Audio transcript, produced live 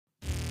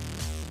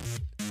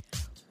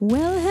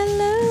Well,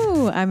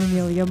 hello. I'm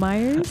Amelia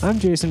Myers. I'm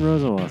Jason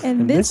Rosenwald.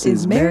 And this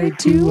is Married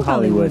to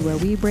Hollywood, where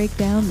we break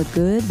down the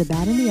good, the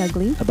bad, and the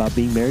ugly. About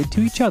being married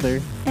to each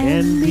other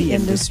and the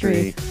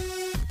industry.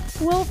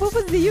 Well, what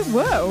was the...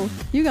 Whoa.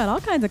 You got all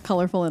kinds of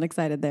colorful and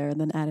excited there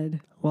and then added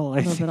Well, a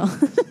little bit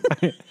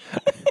on.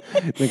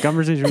 the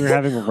conversation we were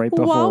having right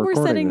before While we're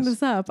recording setting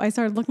this up, I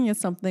started looking at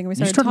something. We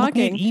started started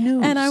talking. looking at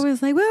E-News. And I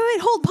was like, wait,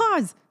 hold,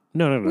 pause.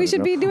 No. We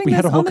should be doing we this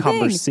had a whole on the thing.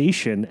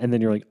 conversation, and then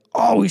you're like,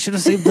 "Oh, we should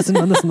have saved this and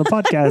done this in the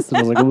podcast." And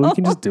I was like, "Well, we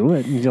can just do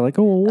it." And you're like,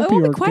 "Oh, well, we'll be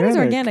It won't be organic." quite as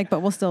organic, but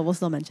we'll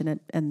still mention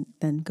it and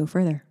then go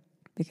further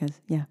because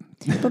yeah.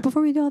 But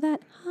before we do all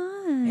that,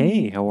 hi.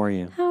 Hey, how are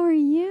you? How are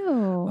you?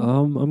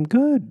 I'm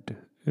good.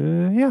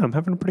 Yeah, I'm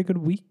having a pretty good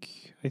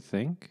week. I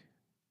think.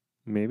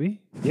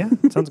 Maybe. Yeah,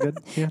 sounds good.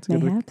 Yeah, it's a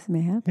good week.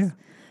 Mayhaps. Yeah.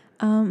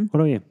 What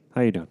about you?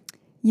 How you doing?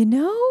 You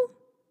know,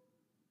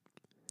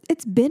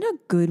 it's been a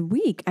good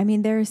week. I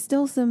mean, there are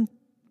still some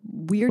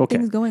weird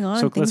things going on.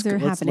 So Things are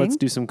happening. Let's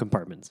do some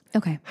compartments.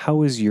 Okay. How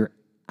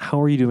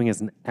are you doing as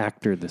an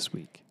actor this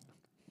week?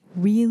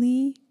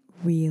 Really,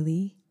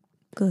 really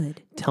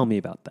good. Tell me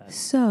about that.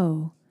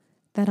 So,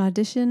 that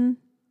audition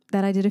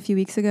that I did a few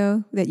weeks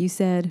ago that you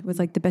said was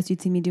like the best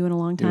you'd seen me do in a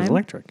long time. It was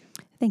electric.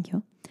 Thank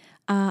you.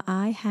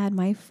 I had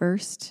my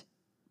first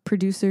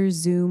producer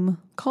Zoom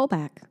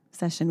callback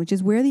session, which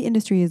is where the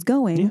industry is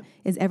going,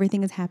 is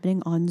everything is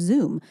happening on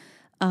Zoom.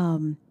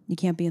 You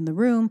can't be in the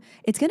room.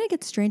 It's going to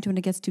get strange when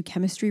it gets to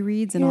chemistry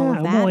reads and all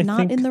of that, well,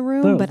 not in the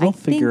room, but I think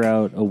they'll figure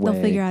out a way.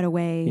 They'll figure out a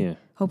way,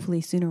 hopefully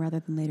sooner rather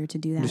than later to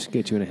do that. Just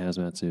get you in a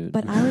hazmat suit.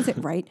 But I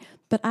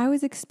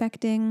was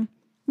expecting,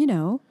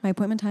 my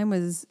appointment time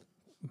was,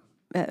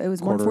 it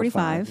was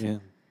 1:45.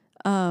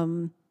 Yeah.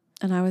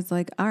 And I was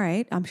like, all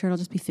right, I'm sure it'll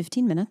just be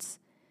 15 minutes.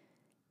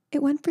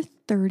 It went for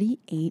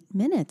 38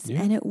 minutes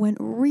and it went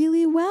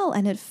really well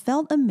and it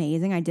felt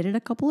amazing. I did it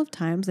a couple of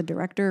times. The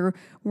director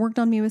worked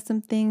on me with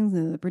some things.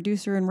 And the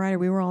producer and writer,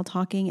 we were all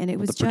talking and it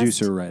was the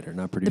producer writer,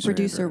 not producer. The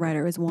producer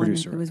writer was one.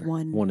 Producer it was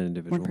writer. one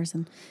individual. one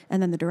person.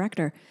 And then the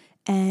director.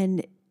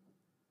 And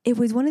it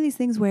was one of these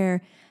things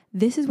where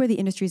this is where the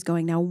industry is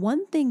going. Now,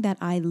 one thing that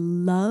I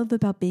love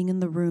about being in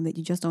the room that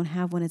you just don't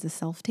have when it's a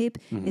self-tape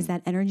is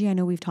that energy. I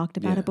know we've talked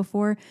about it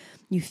before.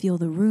 You feel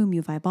the room,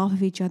 you vibe off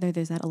of each other.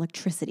 There's that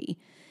electricity.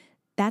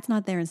 That's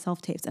not there in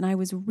self-tapes. And I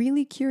was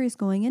really curious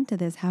going into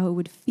this how it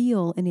would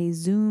feel in a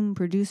Zoom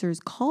producer's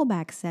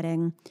callback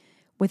setting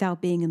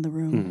without being in the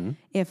room.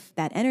 If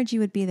that energy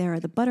would be there or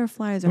the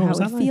butterflies or how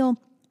it would feel.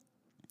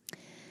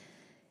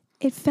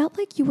 It felt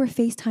like you were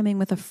FaceTiming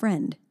with a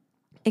friend,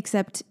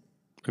 except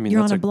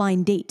you're on a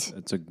blind date.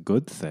 It's a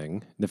good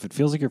thing. If it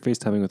feels like you're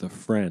FaceTiming with a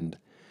friend,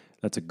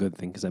 that's a good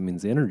thing because that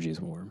means the energy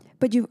is warm.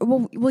 But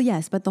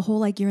yes, but the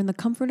whole you're in the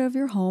comfort of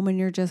your home and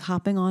you're just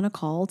hopping on a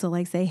call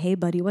to say, hey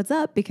buddy, what's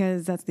up?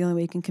 Because that's the only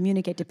way you can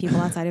communicate to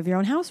people outside of your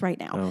own house right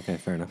now. Oh, okay,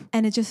 fair enough.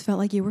 And it just felt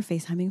like you were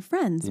FaceTiming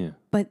friends. Yeah.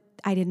 But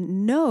I didn't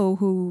know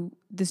who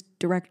this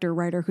director,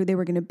 writer, who they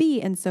were going to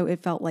be. And so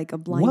it felt like a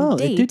blind date. Well,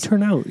 it did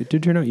turn out. You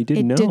did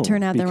know. It did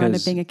turn out there wound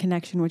up being a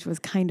connection, which was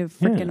kind of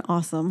freaking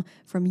awesome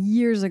from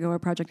years ago, a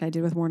project I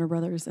did with Warner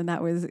Brothers. And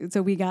that was,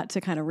 so we got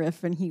to kind of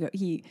riff and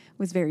he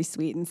was very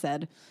sweet and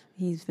said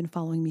he's been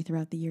following me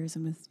throughout the years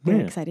and was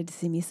very excited to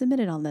see me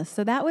submitted on this.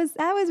 So that was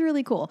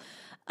really cool.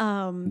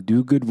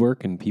 Do good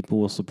work and people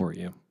will support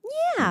you.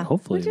 Yeah. And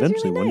hopefully,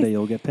 eventually, one day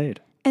you'll get paid.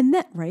 And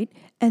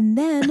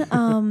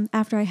then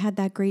after I had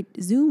that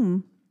great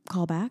Zoom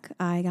callback,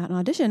 I got an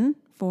audition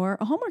for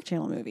a Hallmark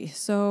Channel movie.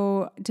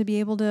 So to be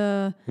able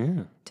to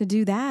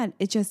do that,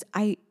 it just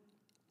I've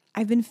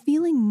been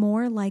feeling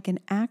more like an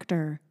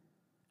actor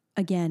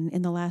again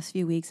in the last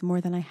few weeks,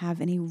 more than I have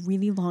in a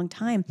really long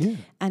time. Yeah.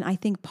 And I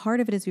think part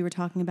of it, as we were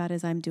talking about,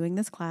 is I'm doing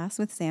this class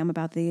with Sam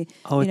about the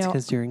it's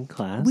because you're in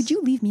class. Would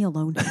you leave me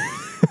alone?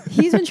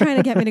 He's been trying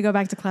to get me to go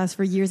back to class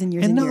for years and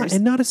years and years.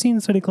 And not a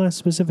scene study class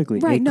specifically.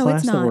 Right, no,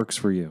 class it's not. That works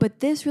for you. But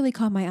this really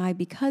caught my eye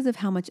because of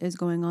how much is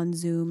going on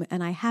Zoom,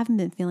 and I haven't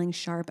been feeling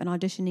sharp, and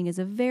auditioning is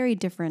a very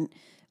different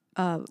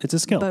it's a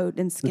skill. boat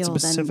and skill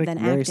than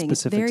acting.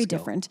 It's very skill.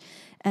 different.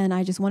 And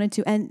I just wanted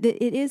to, and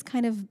it is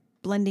kind of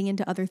blending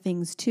into other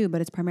things too,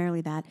 but it's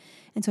primarily that.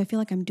 And so I feel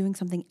like I'm doing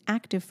something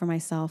active for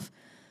myself.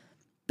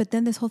 But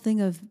then this whole thing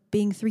of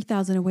being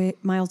 3,000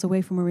 miles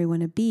away from where we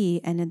want to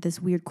be and at this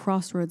weird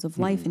crossroads of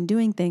life and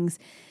doing things,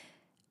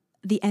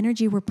 the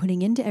energy we're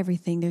putting into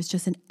everything, there's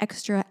just an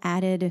extra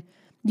added,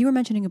 you were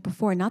mentioning it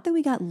before, not that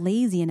we got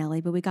lazy in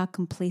LA, but we got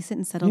complacent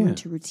and settled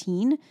into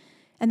routine.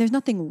 And there's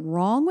nothing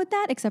wrong with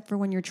that except for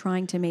when you're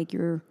trying to make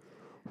your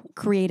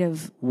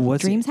creative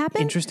dreams happen.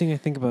 Interesting, I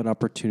think, about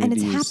opportunities. And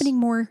it's happening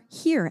more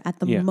here at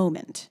the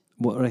moment.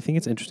 What I think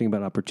it's interesting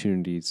about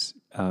opportunities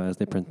as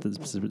they present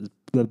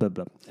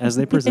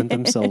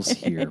themselves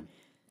here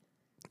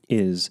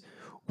is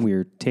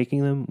we're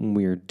taking them,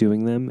 we're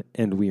doing them,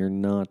 and we're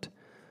not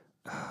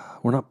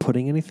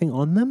putting anything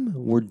on them.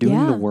 We're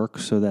doing the work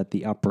so that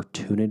the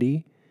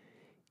opportunity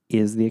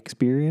is the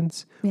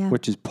experience,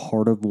 which is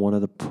part of one of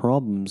the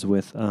problems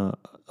with a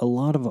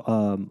lot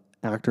of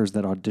actors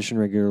that audition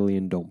regularly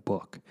and don't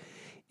book,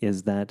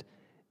 is that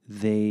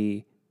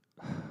they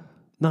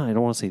no, I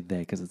don't want to say they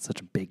because it's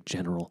such a big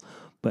general,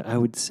 but I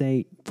would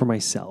say for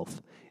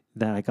myself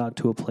that I got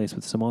to a place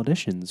with some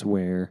auditions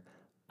where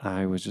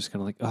I was just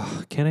kind of like,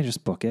 oh, can I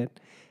just book it?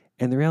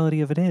 And the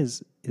reality of it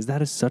is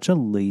that is such a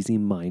lazy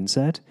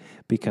mindset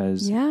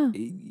because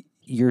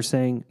you're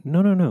saying,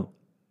 no.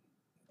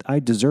 I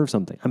deserve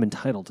something. I'm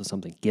entitled to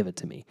something. Give it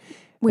to me.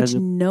 Which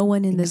no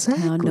one in this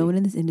town, no one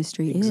in this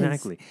industry is.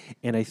 Exactly.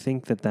 And I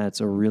think that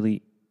that's a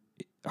really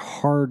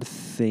hard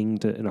thing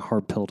and a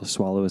hard pill to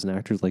swallow as an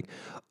actor. Is like,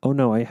 oh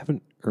no, I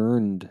haven't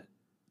earned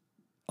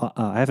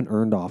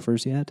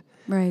offers yet.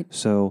 Right.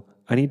 So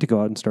I need to go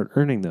out and start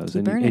earning those.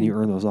 And you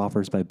earn those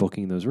offers by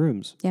booking those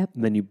rooms. Yep.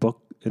 And then you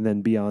book, and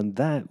then beyond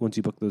that, once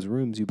you book those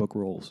rooms, you book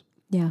roles.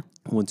 Yeah.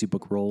 Once you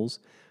book roles,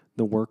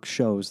 the work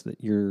shows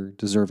that you're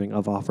deserving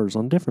of offers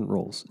on different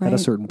roles at a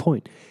certain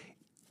point.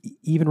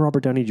 Even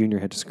Robert Downey Jr.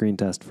 had to screen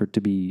test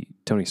to be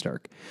Tony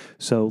Stark.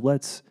 So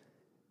let's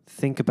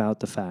think about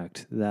the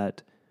fact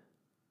that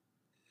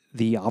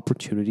the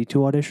opportunity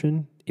to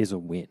audition is a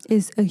win.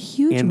 Is a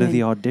huge win. And the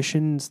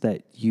auditions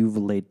that you've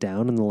laid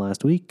down in the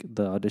last week,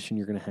 the audition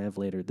you're going to have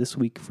later this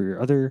week for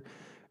your other,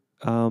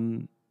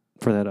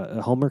 for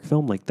that Hallmark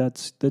film, like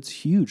that's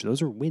huge.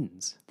 Those are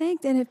wins.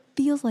 Thanks. And it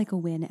feels like a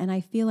win. And I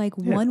feel like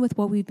one, with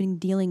what we've been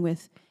dealing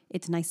with,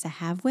 it's nice to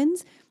have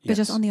wins, but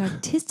just on the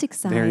artistic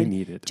side, very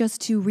needed.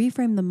 Just to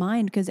reframe the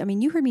mind. Because I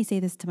mean, you heard me say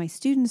this to my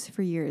students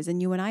for years,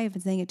 and you and I have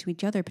been saying it to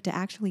each other, but to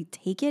actually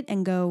take it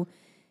and go,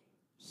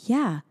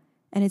 yeah.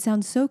 And it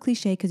sounds so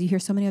cliche because you hear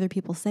so many other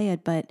people say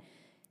it, but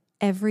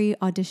every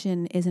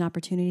audition is an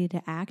opportunity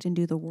to act and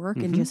do the work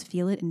and just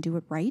feel it and do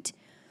it right.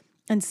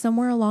 And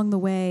somewhere along the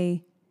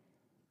way,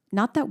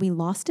 not that we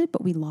lost it,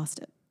 but we lost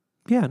it.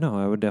 Yeah, no,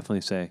 I would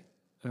definitely say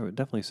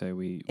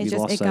we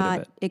lost sight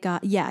of it. It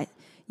got, you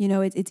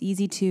know, it's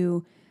easy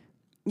to,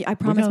 I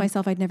promised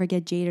myself I'd never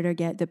get jaded or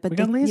get that, but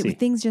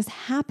things just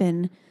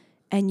happen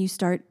and you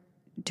start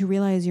to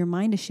realize your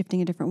mind is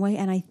shifting a different way.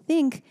 And I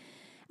think,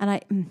 and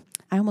I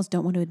almost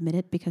don't want to admit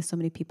it because so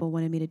many people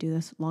wanted me to do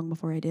this long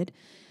before I did,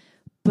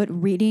 but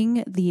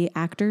reading the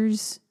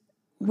actor's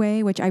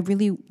way, which I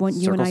really want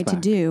you and I to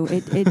do,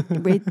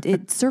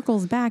 it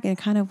circles back and it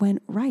kind of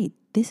went, right,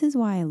 this is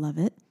why I love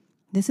it.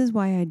 This is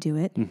why I do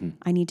it.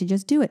 I need to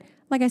just do it.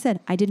 Like I said,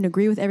 I didn't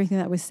agree with everything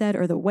that was said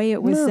or the way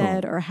it was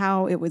said or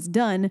how it was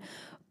done.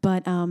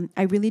 But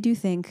I really do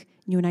think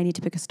you and I need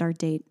to pick a start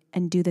date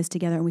and do this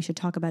together. And we should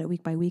talk about it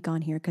week by week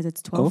on here because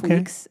it's 12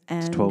 weeks.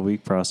 And it's a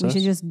 12-week process. We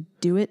should just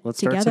do it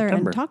together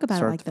and talk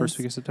about it like this. Start the first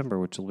week of September,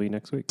 which will be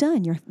next week.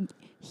 Done. You're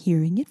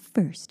hearing it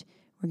first.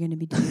 We're going to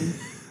be doing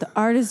the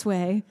artist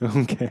way.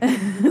 Okay.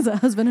 As a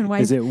husband and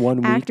wife. Is it 1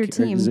 week? Actor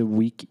team. Is it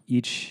week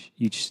each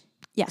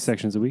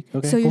section's a week?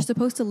 Okay. So you're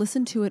supposed to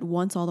listen to it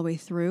once all the way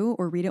through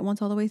or read it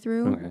once all the way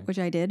through, which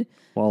I did.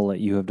 Well, I'll let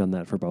you have done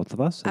that for both of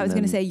us. I was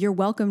going to say you're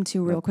welcome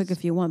to real quick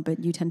if you want, but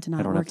you tend to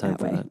not work that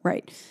way.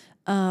 Right.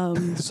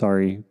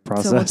 Sorry,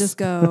 process. So we'll just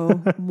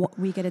go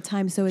week at a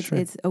time. So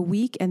it's a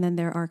week, and then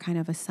there are kind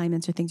of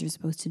assignments or things you're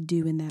supposed to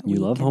do in that week.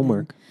 You love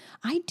homework.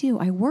 I do.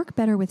 I work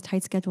better with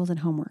tight schedules and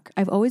homework.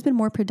 I've always been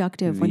more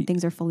productive when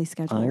things are fully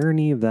scheduled.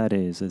 Irony of that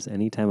is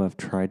anytime I've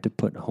tried to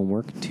put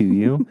homework to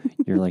you,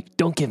 you're like,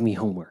 don't give me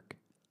homework.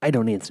 I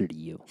don't answer to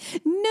you.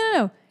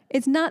 No.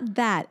 It's not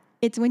that.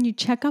 It's when you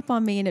check up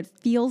on me and it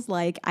feels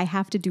like I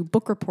have to do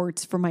book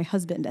reports for my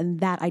husband, and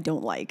that I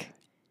don't like.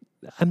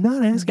 I'm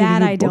not asking you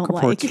to do book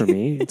reports for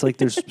me. It's like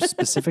there's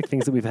specific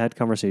things that we've had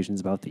conversations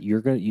about that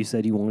you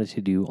said you wanted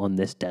to do on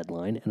this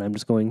deadline, and I'm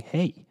just going,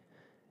 hey,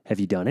 have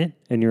you done it?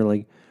 And you're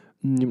like,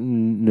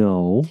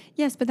 no.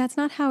 Yes, but that's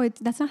not how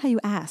you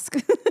ask.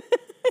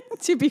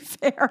 To be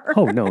fair.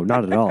 Oh, no,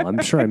 not at all.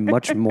 I'm sure I'm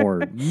much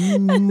more rude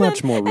And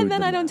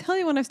then I don't tell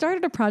you when I've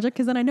started a project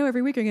because then I know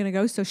every week you're going to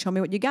go, so show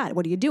me what you got.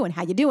 What are you doing?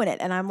 How you doing it?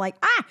 And I'm like,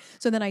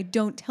 So then I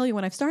don't tell you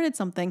when I've started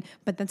something,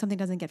 but then something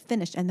doesn't get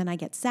finished. And then I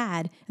get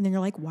sad. And then you're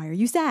like, why are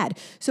you sad?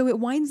 So it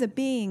winds up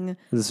being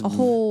a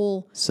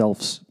whole...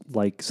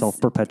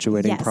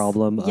 self-perpetuating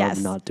problem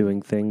of not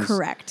doing things.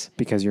 Correct.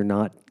 Because you're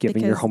not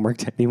giving your homework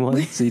to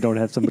anyone, so you don't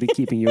have somebody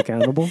keeping you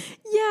accountable.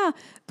 Yeah,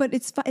 but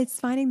it's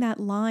finding that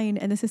line,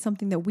 and this is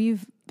something that we've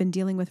been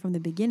dealing with from the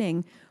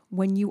beginning.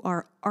 When you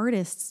are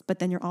artists, but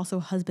then you're also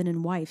husband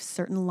and wife,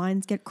 certain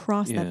lines get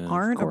crossed that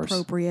aren't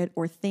appropriate,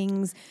 or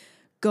things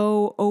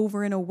go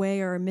over in a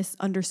way or are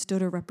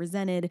misunderstood or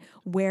represented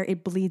where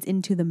it bleeds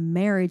into the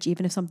marriage,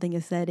 even if something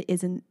is said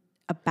isn't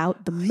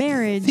about the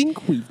marriage. I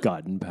think we've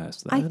gotten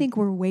past that. I think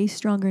we're way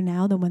stronger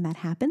now than when that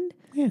happened.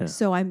 Yeah.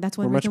 So that's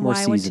one reason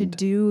why I want to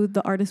do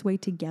the artist way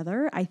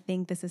together. I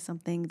think this is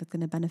something that's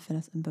going to benefit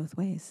us in both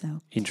ways.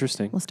 So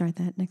interesting. We'll start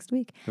that next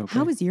week. Okay.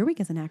 How was your week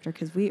as an actor?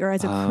 As a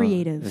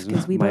creative?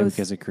 Because my week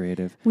as a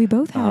creative. We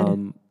both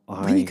had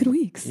really good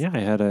weeks. Yeah, I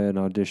had an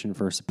audition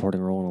for a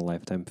supporting role in a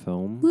Lifetime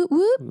film. Whoop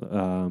whoop.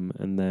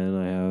 And then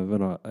I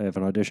have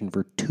an audition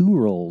for 2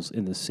 roles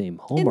in the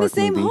same Hallmark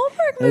movie. In the same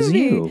Hallmark movie. As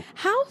you.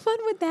 How fun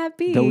would that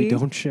be? Though we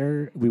wouldn't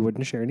share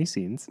any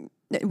scenes.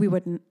 We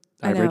wouldn't.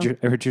 I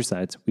read your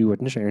sides. We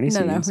wouldn't share any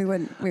scenes.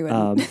 No, we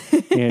wouldn't.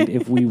 And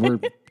if we were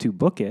to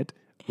book it,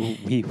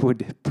 we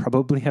would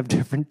probably have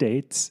different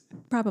dates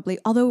Probably.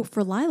 Although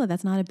for Lila,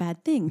 that's not a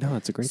bad thing. No,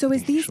 it's a great so thing.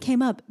 as these actually.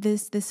 came up,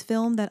 this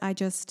film that I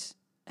just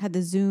had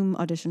the Zoom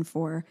audition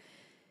for,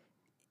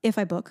 if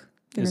I book,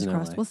 fingers Is in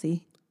crossed, LA. we'll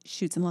see,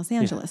 shoots in Los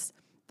Angeles.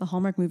 The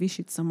Hallmark movie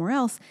shoots somewhere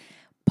else.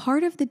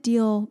 Part of the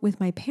deal with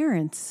my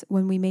parents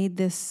when we made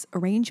this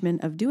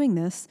arrangement of doing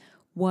this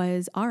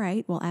was, all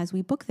right, well, as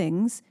we book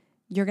things,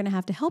 you're going to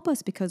have to help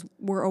us because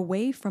we're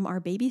away from our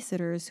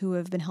babysitters who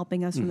have been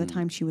helping us from the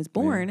time she was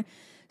born.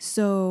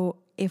 So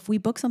if we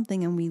book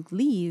something and we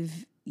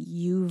leave,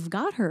 you've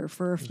got her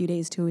for a few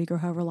days to a week or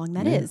however long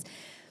that is.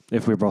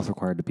 If we're both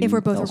required to be If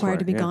we're both elsewhere, required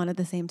to be yeah. gone at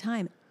the same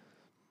time.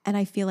 And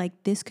I feel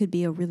like this could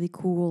be a really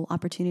cool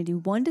opportunity.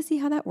 One, to see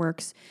how that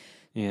works.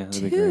 Yeah,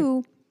 that'd be great.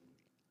 Two,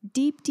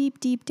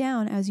 deep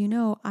down, as you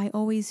know, I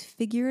always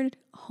figured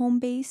home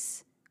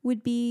base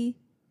would be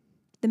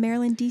the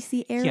Maryland,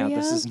 D.C. area. Yeah,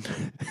 this is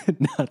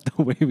not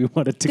the way we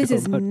wanted to This go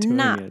is about doing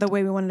not it. the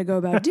way we wanted to go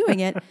about doing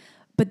it.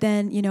 But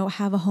then,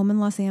 have a home in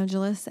Los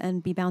Angeles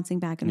and be bouncing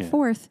back and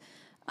forth.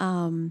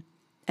 And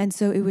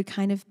so it would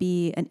kind of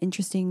be an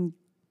interesting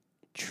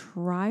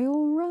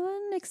trial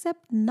run,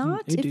 except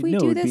not if we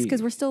do this,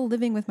 because we're still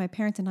living with my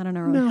parents and not in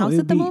our own house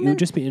at the It moment. would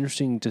just be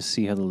interesting to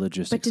see how the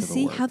logistics But to of it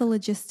see work. how the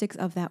logistics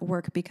of that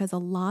work, because a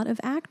lot of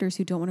actors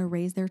who don't want to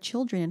raise their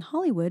children in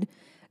Hollywood,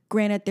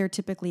 granted they're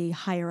typically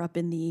higher up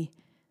in the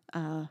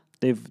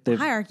they've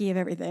hierarchy of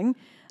everything,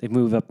 they've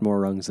moved up more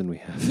rungs than we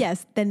have.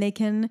 yes, then they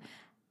can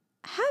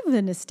have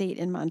an estate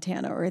in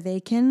Montana, or they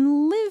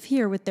can live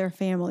here with their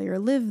family, or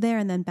live there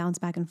and then bounce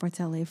back and forth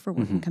to LA for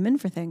work and come in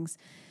for things.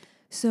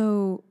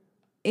 So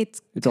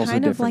it's also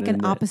kind of different like in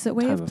an the opposite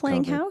way time of of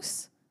playing COVID.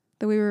 house.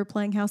 The way we were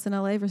playing house in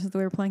LA versus the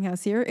way we were playing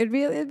house here. It'd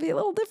be a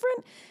little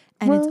different.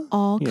 And it's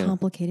all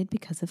complicated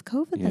because of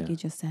COVID, like you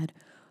just said.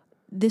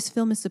 This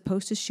film is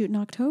supposed to shoot in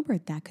October.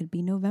 That could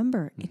be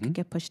November. It could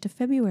get pushed to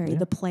February.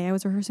 The play I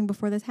was rehearsing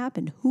before this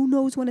happened. Who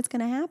knows when it's going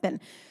to happen?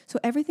 So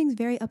everything's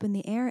very up in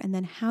the air. And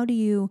then how do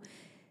you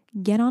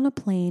get on a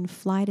plane,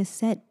 fly to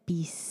set,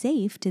 be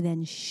safe to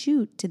then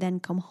shoot, to then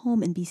come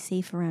home and be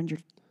safe around your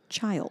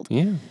child?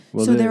 Yeah.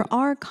 Well, So there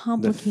are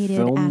complicated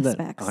the film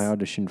aspects. that I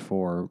auditioned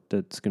for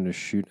that's going to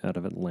shoot out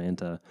of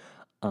Atlanta,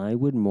 I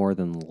would more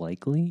than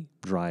likely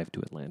drive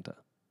to Atlanta.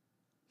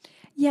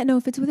 Yeah, no,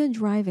 if it's within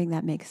driving,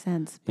 that makes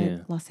sense. But Yeah.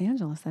 Los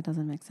Angeles, that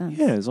doesn't make sense.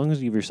 Yeah, as long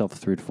as you give yourself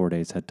 3 to 4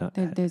 days head time.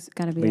 There's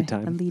got to be lead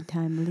a lead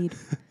time,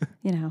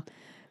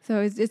 So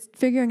it's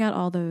figuring out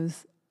all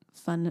those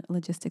fun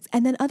logistics.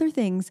 And then other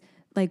things,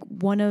 like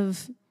one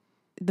of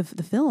the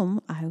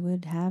film, I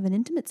would have an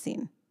intimate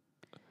scene.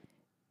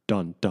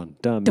 Done. Dun,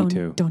 Me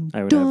too. dun,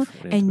 I would dun.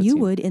 have an And intimate you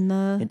scene. would in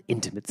the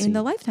intimate scene. in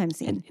the Lifetime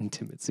scene. An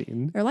intimate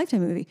scene. Or Lifetime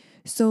movie.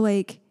 So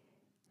like,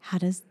 how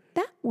does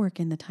that work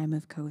in the time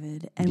of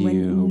COVID? And You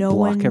when no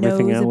block one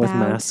everything knows out with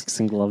about masks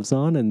and gloves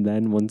on, and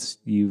then once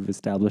you've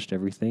established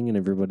everything and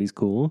everybody's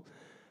cool,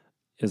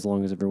 as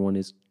long as everyone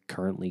is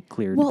currently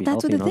cleared Well, to be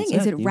that's healthy what the and on thing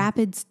is. set, It yeah.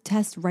 rapid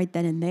test right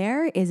then and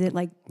there? Is it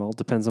like Well, it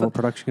depends on what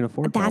production can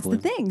afford. that's probably.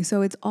 the thing.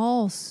 So it's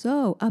all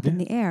so up in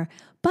the air.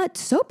 But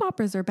soap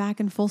operas are back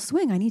in full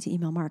swing. I need to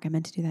email Mark. I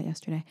meant to do that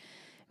yesterday.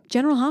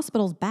 General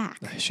Hospital's back.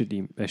 I should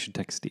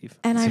text Steve.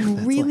 And see what I'm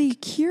that's really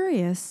like.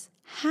 curious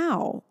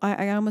how.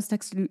 I almost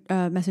texted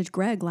messaged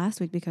Greg last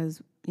week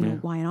because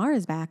Y&R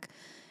is back.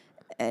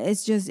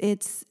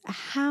 It's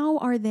how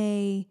are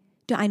they?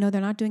 I know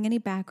they're not doing any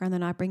background. They're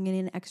not bringing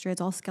in extra.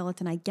 It's all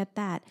skeleton. I get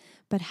that.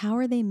 But how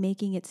are they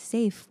making it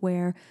safe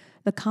where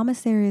the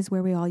commissary is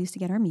where we all used to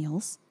get our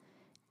meals?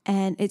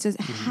 And it's just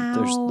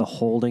how The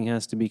holding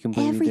has to be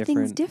completely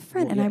everything's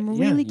different. Well, and I'm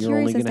yeah, really you're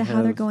curious only as to gonna how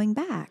they're have- going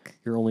back.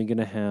 You're only going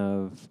to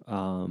have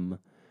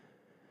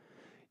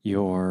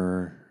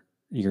your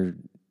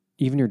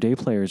even your day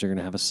players are going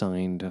to have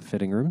assigned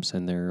fitting rooms,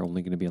 and they're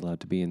only going to be allowed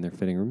to be in their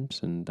fitting rooms,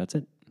 and that's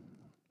it.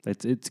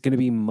 It's going to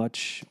be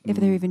much. If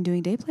they're even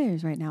doing day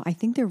players right now, I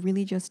think they're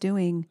really just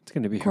doing. It's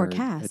going to be core hard.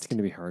 cast. It's going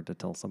to be hard to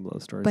tell some of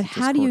those stories. But It's just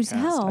how do core you cast.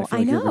 tell? I, feel I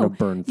like know you're going to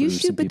burn you through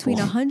shoot some between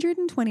people.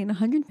 120 and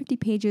 150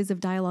 pages of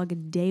dialogue a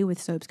day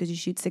with soaps because you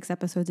shoot 6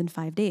 episodes in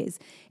 5 days.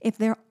 If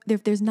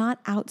there's not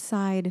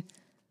outside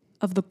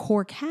of the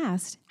core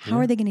cast, how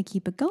are they going to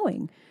keep it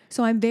going?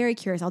 So I'm very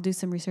curious. I'll do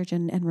some research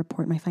and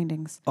report my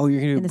findings. Oh, you're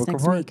going to in do a this book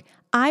next report? week.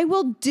 I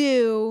will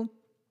do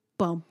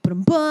a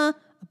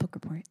book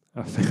report.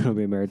 It'll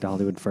be Married to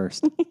Hollywood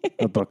first.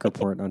 A book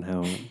report on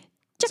how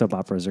soap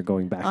operas are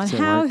going back On to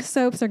how work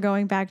soaps are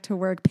going back to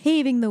work,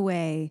 paving the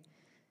way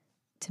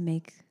to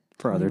make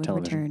for other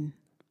Hollywood television.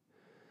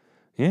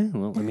 return. Yeah,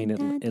 well, I mean,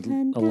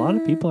 a lot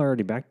of people are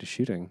already back to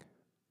shooting.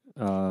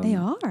 They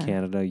are.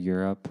 Canada,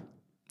 Europe.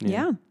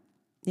 Yeah.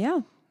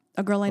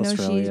 A girl I know,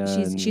 Australia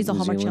she's a and New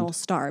Hallmark Channel Zealand.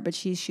 star, but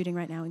she's shooting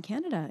right now in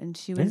Canada, and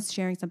she was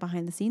sharing some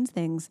behind the scenes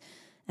things,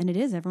 and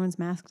everyone's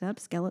masked up,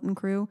 skeleton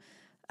crew.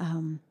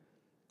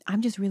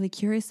 I'm just really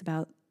curious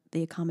about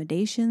the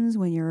accommodations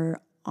when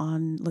you're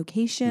on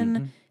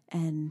location,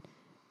 and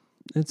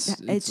It's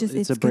it's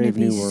a going to brave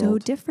be new so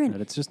world. different.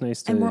 And it's just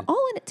nice to. And we're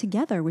all in it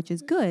together, which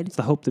is good. It's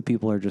the hope that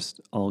people are just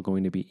all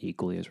going to be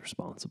equally as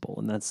responsible,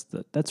 and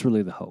that's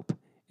really the hope.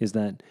 Is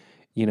that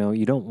you know,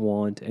 you don't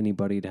want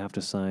anybody to have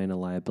to sign a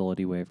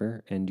liability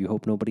waiver, and you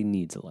hope nobody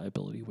needs a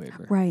liability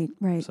waiver. Right,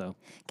 right. So,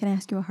 can I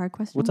ask you a hard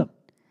question? what's up?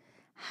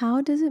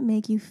 How does it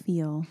make you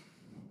feel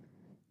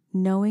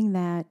knowing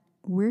that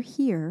we're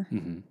here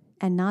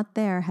and not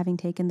there, having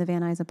taken the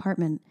Van Nuys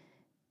apartment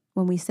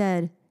when we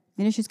said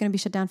the industry's going to be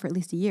shut down for at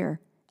least a year,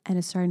 and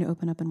it's starting to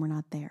open up and we're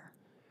not there?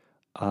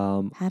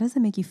 How does it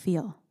make you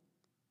feel?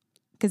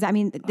 Because, I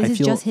mean, this is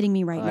just hitting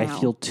me right now. I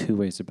feel two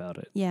ways about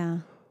it. Yeah.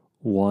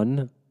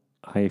 One,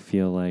 I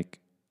feel like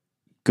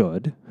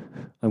good.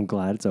 I'm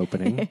glad it's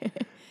opening.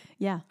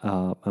 Yeah.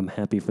 I'm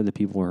happy for the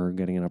people who are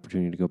getting an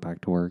opportunity to go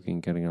back to work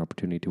and getting an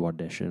opportunity to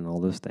audition and all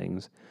those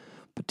things.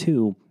 But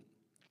two,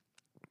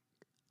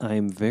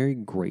 I'm very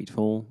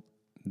grateful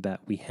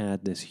that we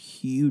had this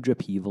huge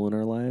upheaval in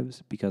our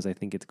lives, because I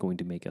think it's going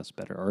to make us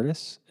better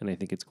artists, and I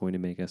think it's going to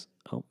make us,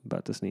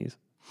 about to sneeze.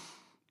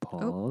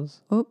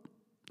 Pause. Oh.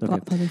 Okay.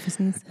 Holding for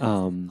sneeze.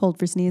 Hold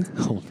for sneeze.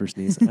 Hold for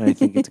sneeze. I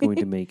think it's going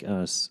to make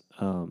us,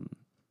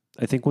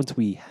 I think once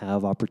we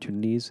have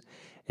opportunities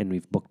and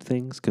we've booked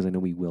things, because I know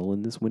we will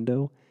in this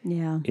window,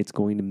 it's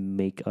going to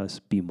make us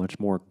be much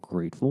more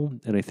grateful.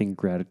 And I think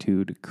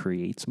gratitude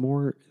creates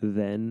more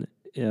than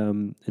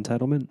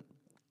entitlement.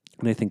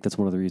 And I think that's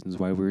one of the reasons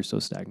why we were so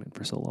stagnant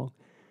for so long.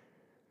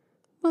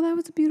 Well, that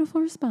was a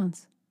beautiful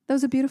response. That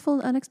was a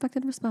beautiful,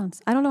 unexpected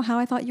response. I don't know how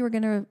I thought you were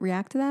going to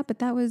react to that, but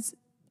that was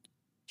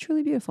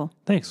truly beautiful.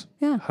 Thanks.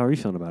 Yeah. How are you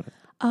feeling about it?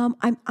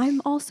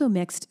 I'm also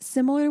mixed.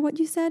 Similar to what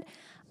you said,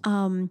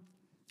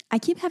 I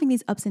keep having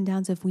these ups and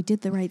downs of we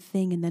did the right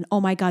thing and then,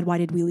 oh my God, why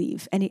did we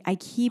leave? And I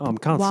keep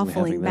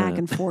waffling back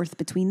and forth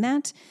between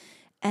that.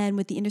 And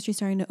with the industry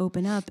starting to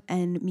open up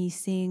and me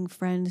seeing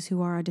friends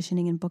who are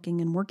auditioning and booking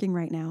and working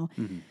right now,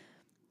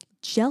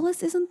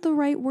 jealous isn't the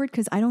right word,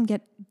 because I don't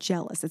get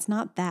jealous. It's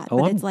not that. Oh,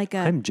 but it's like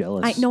I'm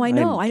jealous. I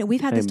know.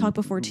 We've had this talk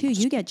before too.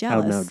 You get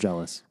jealous. I'm now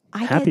jealous.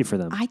 Happy for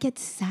them. I get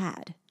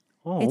sad.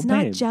 Oh, it's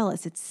not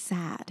jealous. It's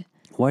sad.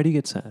 Why do you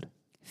get sad?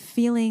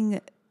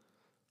 Feeling,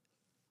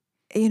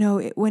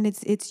 when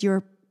it's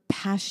your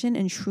passion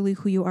and truly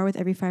who you are with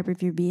every fiber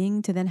of your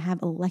being, to then have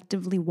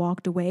electively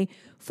walked away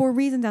for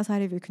reasons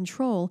outside of your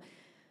control,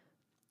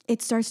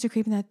 it starts to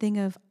creep in that thing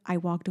of, I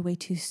walked away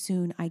too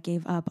soon. I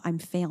gave up. I'm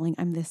failing.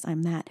 I'm this,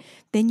 I'm that.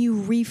 Then you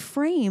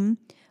reframe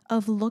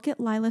of, look at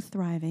Lila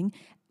thriving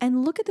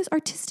and look at this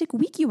artistic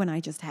week you and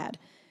I just had.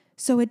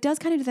 So it does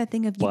kind of do that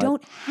thing of, you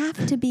don't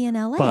have to be in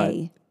LA. But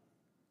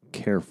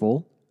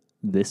careful.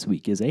 This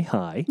week is a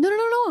high. No.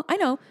 I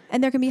know.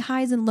 And there can be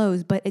highs and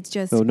lows, but it's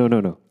just... Oh,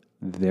 no.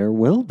 There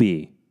will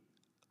be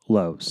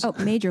lows. Oh,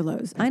 major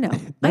lows. I know.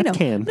 I know.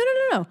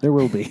 No. There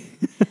will be.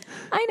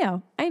 I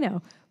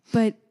know.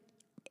 But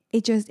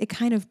it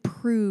kind of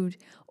proved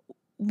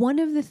one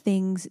of the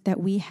things that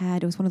we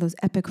had. It was one of those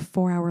epic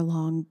 4-hour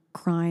long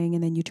crying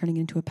and then you turning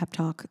it into a pep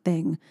talk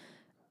thing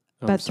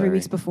about 3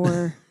 weeks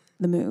before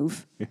the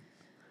move.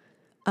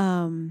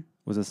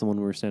 Was this the one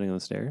we were standing on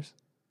the stairs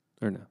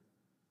or no?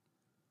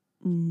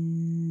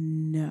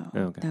 No. Oh,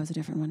 okay. That was a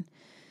different one.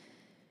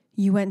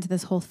 You went into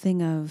this whole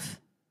thing of,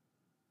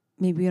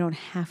 maybe we don't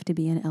have to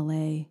be in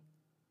LA.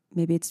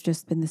 Maybe it's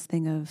just been this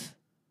thing of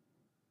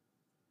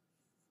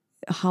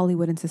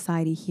Hollywood and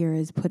society here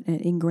is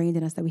ingrained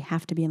in us that we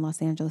have to be in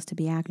Los Angeles to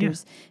be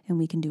actors, and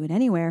we can do it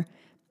anywhere.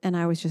 And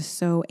I was just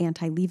so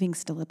anti-leaving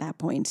still at that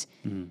point.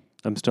 Mm-hmm.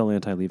 I'm still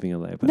anti-leaving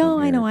LA. But no,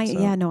 I know. I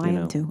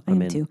am too. I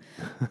am too.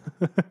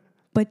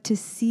 But to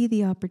see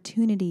the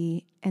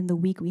opportunity and the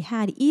week we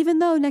had, even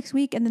though next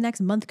week and the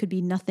next month could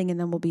be nothing, and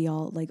then we'll be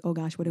all like, oh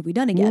gosh, what have we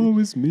done again? Woe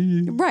is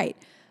me. Right.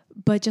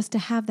 But just to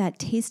have that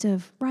taste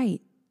of,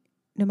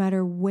 no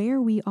matter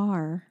where we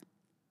are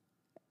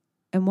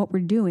and what we're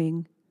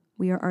doing,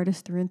 we are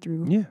artists through and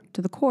through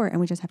to the core,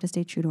 and we just have to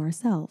stay true to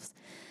ourselves.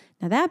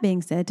 Now, that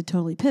being said, to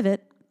totally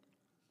pivot.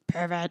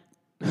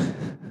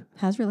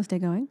 How's real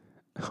estate going?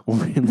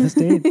 Real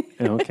estate?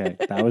 Okay.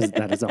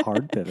 That is a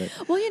hard pivot.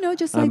 Well,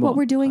 just like what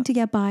we're doing to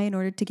get by in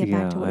order to get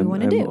back to what we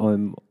want to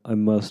do.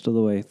 I'm most of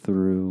the way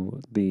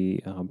through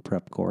the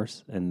prep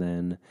course, and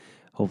then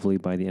hopefully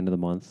by the end of the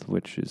month,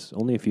 which is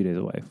only a few days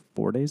away,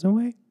 4 days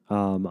away,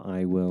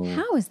 I will...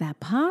 How is that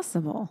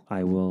possible?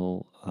 I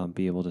will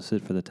be able to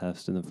sit for the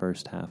test in the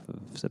first half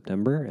of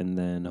September, and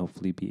then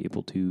hopefully be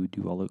able to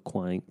do all the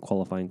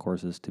qualifying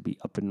courses to be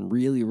up and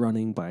really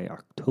running by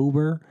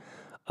October.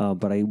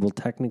 But I will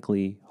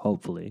technically,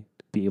 hopefully,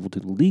 be able to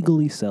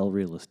legally sell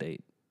real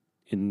estate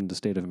in the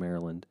state of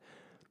Maryland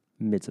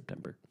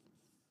mid-September.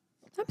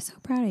 I'm so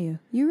proud of you.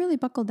 You really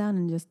buckled down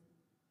and just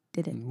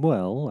did it.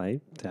 Well,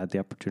 I had the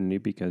opportunity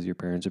because your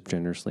parents have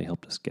generously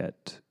helped us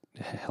get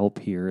help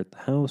here at the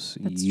house.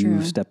 That's you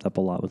true. Stepped up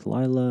a lot with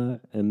Lila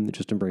and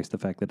just embraced the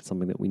fact that it's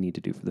something that we need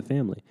to do for the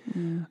family.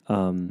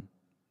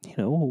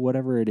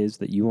 Whatever it is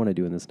that you want to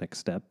do in this next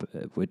step,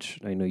 which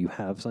I know you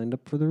have signed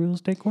up for the real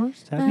estate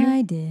course, have you?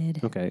 I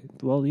did. Okay.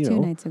 Well, 2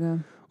 nights ago.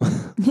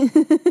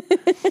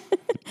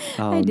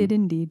 I did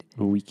indeed.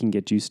 We can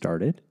get you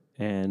started,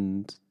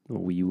 and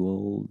we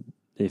will,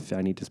 if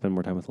I need to spend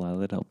more time with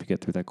Lila to help you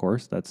get through that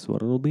course, that's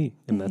what it'll be,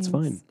 and that's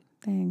fine.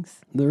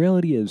 Thanks. The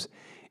reality is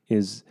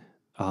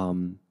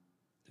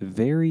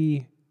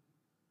very,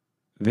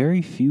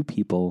 very few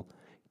people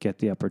get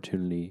the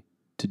opportunity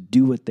to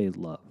do what they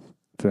love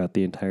throughout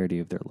the entirety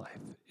of their life.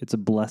 It's a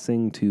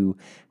blessing to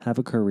have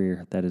a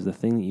career that is the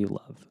thing that you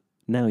love.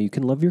 Now, you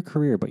can love your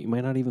career, but you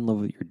might not even love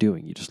what you're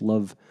doing. You just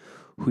love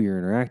who you're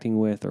interacting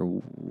with or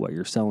what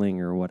you're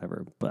selling or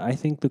whatever. But I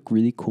think the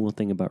really cool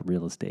thing about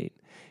real estate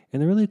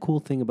and the really cool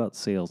thing about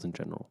sales in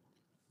general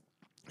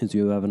is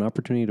you have an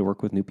opportunity to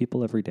work with new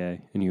people every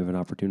day and you have an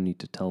opportunity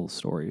to tell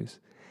stories.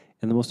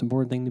 And the most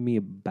important thing to me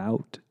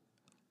about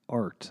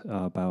art,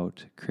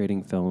 about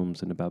creating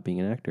films and about being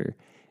an actor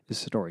is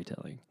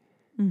storytelling.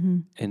 Mm-hmm.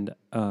 And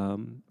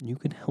you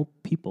can help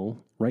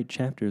people write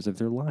chapters of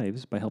their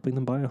lives by helping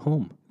them buy a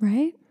home.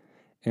 Right?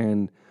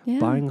 And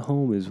buying a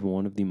home is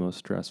one of the most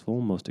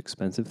stressful, most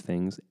expensive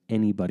things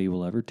anybody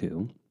will ever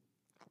do.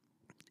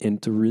 And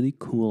it's a really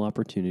cool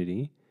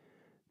opportunity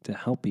to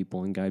help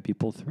people and guide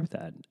people through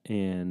that.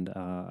 And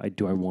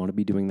do I want to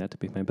be doing that to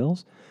pay my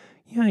bills?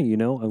 Yeah,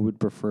 I would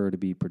prefer to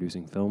be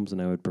producing films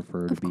and I would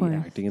prefer to be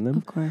acting in them.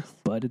 Of course.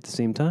 But at the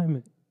same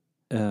time,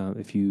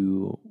 if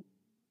you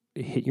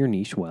hit your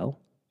niche well,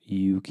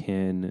 you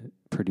can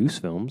produce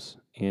films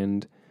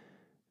and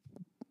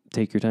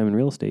take your time in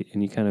real estate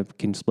and you kind of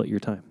can split your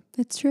time.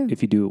 It's true.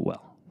 If you do it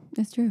well.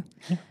 It's true.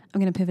 Yeah.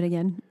 I'm going to pivot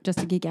again just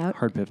to geek out.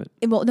 Hard pivot.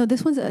 Well, no,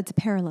 this one's it's a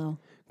parallel.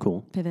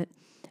 Cool. Pivot.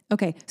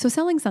 Okay, so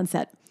Selling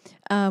Sunset.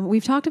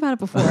 We've talked about it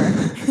before.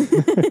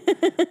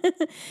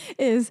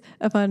 Is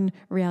a fun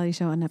reality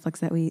show on Netflix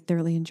that we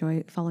thoroughly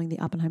enjoy, following the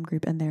Oppenheim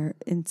Group and their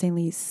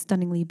insanely,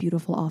 stunningly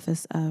beautiful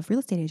office of real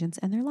estate agents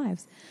and their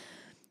lives.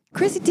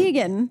 Chrissy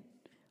Teigen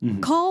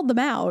called them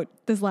out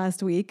this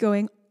last week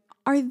going,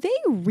 are they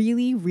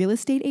really real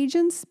estate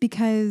agents?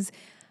 Because,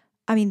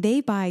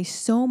 they buy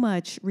so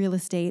much real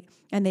estate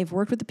and they've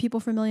worked with the people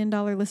for $1 Million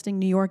Listing,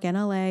 New York and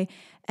LA,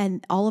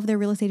 and all of their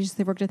real estate agents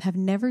they've worked with have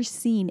never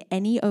seen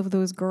any of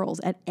those girls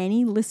at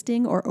any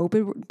listing or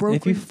open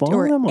brokerage. If you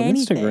follow them on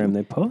anything. Instagram,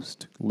 they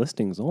post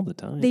listings all the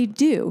time. They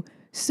do.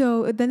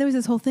 So then there was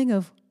this whole thing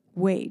of,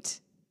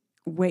 wait,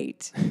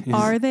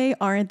 are they,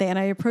 aren't they? And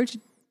I approached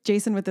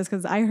Jason with this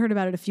because I heard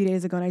about it a few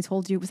days ago and I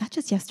told you, was that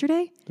just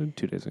yesterday? 2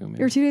 days ago,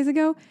 maybe. Or 2 days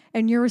ago?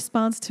 And your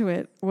response to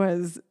it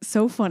was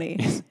so funny.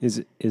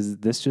 Is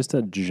this just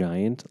a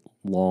giant,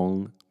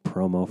 long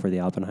promo for the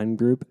Oppenheim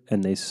Group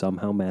and they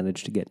somehow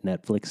managed to get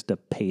Netflix to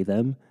pay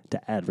them to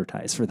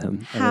advertise for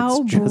them?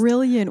 How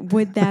brilliant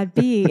would that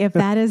be if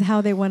that is how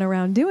they went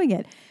around doing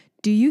it?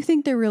 Do you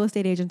think they're real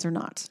estate agents or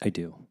not? I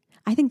do.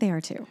 I think they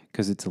are too.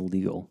 Because it's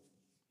illegal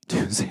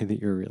to say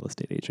that you're a real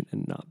estate agent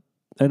and not.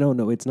 I don't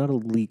know. It's not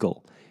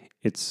illegal.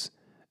 It's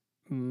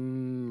it's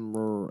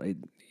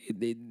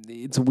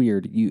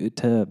weird.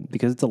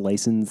 Because it's a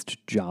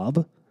licensed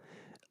job.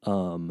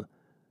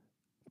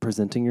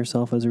 Presenting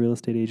yourself as a real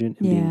estate agent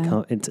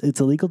and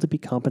it's illegal to be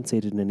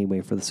compensated in any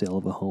way for the sale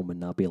of a home and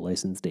not be a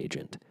licensed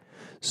agent.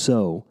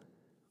 So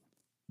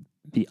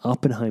the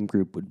Oppenheim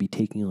Group would be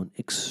taking on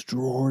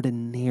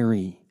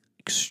extraordinary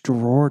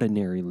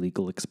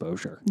legal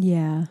exposure.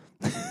 Yeah,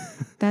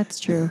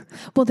 that's true.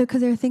 Well, because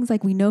there are things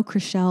like we know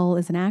Chrishell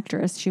is an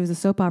actress. She was a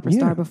soap opera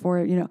star before,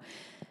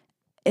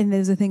 And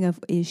there's a thing of,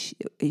 is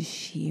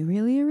she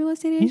really a real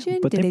estate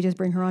agent? Did they just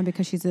bring her on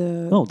because she's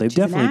a they've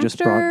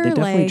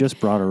definitely just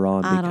brought her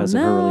on because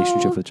of her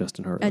relationship with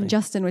Justin Hartley. And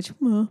Justin, which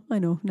I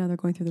know now they're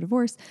going through the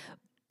divorce,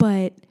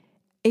 but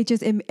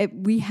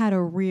we had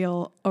a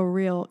real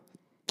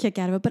kick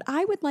out of it. But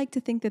I would like to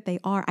think that they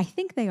are. I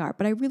think they are,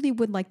 but I really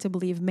would like to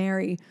believe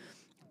Mary,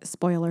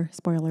 spoiler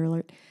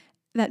alert,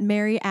 that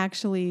Mary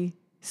actually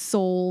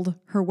sold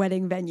her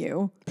wedding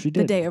venue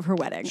the day of her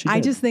wedding. I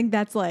just think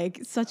that's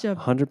like such a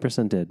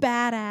 100% did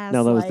badass.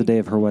 Now that was the day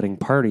of her wedding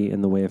party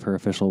and the way of her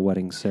official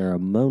wedding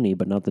ceremony,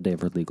 but not the day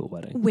of her legal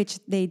wedding. Which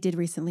they did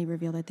recently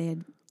reveal that they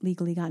had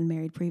legally gotten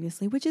married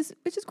previously, which is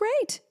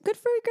great. Good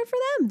for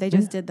them. They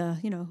just did the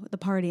the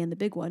party and the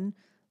big one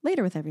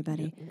later with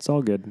everybody. It's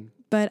all good.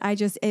 But I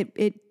just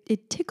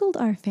it tickled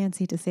our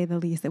fancy, to say the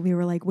least, that we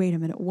were like, wait a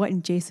minute, what?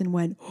 And Jason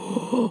went,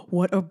 oh,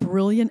 what a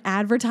brilliant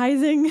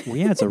advertising. Well,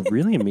 yeah, it's a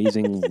really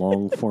amazing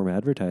long form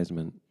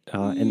advertisement.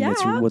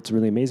 What's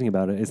really amazing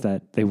about it is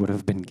that they would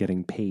have been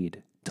getting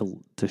paid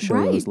to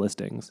show those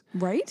listings.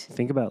 Right.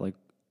 Think about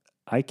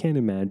I can't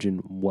imagine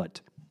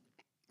what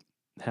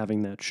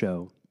having that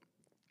show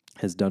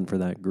has done for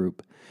that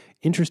group.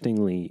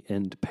 Interestingly,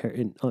 and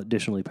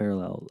additionally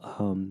parallel,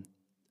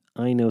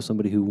 I know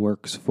somebody who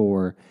works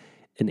for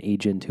an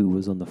agent who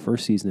was on the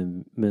first season of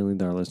 $1 Million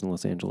Listing in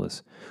Los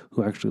Angeles,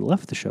 who actually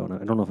left the show. And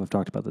I don't know if I've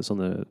talked about this on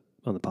the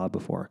pod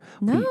before.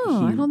 No,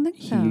 I don't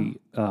think so.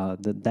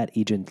 That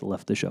agent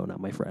left the show, not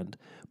my friend,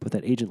 but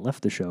that agent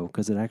left the show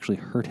because it actually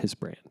hurt his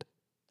brand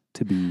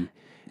to be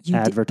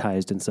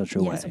advertised in such a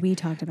way. Yes, we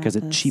talked about because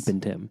it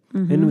cheapened him.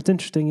 Mm-hmm. And what's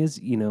interesting is,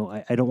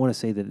 I don't want to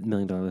say that $1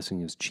 Million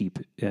Listing is cheap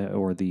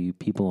or the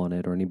people on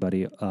it or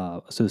anybody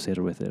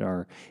associated with it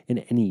are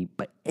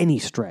by any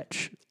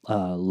stretch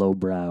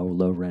lowbrow,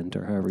 low rent,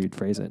 or however you'd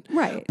phrase it.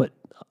 Right. But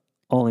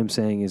all I'm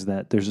saying is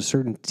that there's a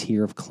certain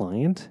tier of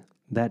client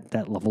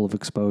that level of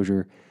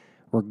exposure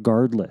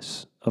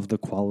regardless of the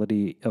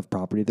quality of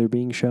property they're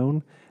being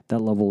shown, that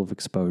level of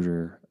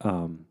exposure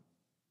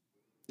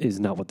is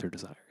not what they're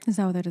desiring. Is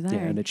that what they're desiring?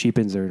 Yeah, and it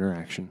cheapens their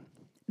interaction.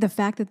 The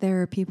fact that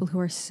there are people who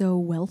are so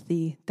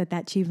wealthy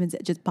that cheapens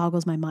it just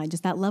boggles my mind.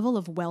 Just that level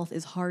of wealth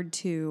is hard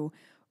to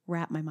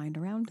wrap my mind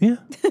around. Yeah,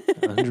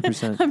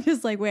 100%. I'm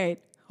just like, wait,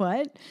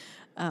 what?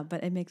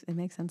 But it makes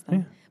sense though.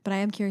 Yeah. But I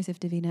am curious if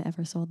Davina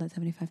ever sold that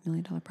 $75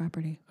 million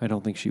property. I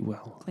don't think she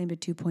will. Claimed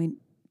it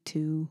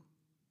 $2.25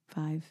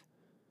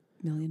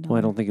 million. Well,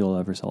 I don't think it'll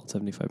ever sell at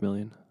 $75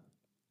 million.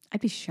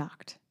 I'd be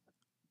shocked.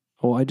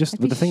 Oh, but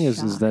the thing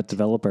is that shocked.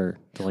 developer,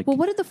 Well,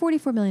 what did the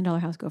 $44 million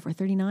house go for?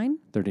 39?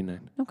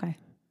 39. Okay.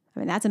 I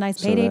mean, that's a nice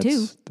payday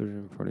too.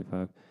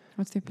 45.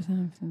 What's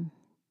 3%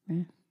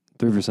 of?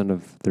 3%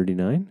 of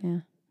 39? Yeah,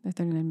 they're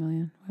 39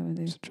 million. What would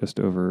they? It's just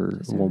over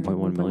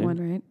 1.1 million. 1,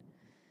 right?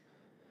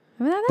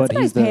 I mean, that's But a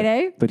nice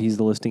payday. But he's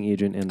the listing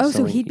agent and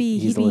So he'd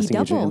be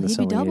double. He'd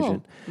be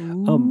double.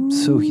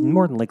 So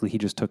more than likely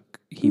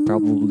he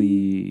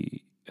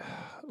probably.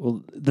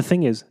 Well, the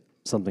thing is,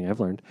 something I've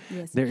learned.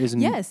 Yes. There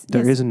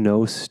is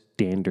no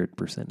standard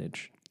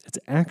percentage. It's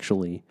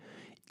actually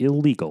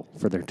illegal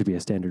for there to be a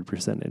standard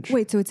percentage.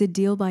 Wait, so it's a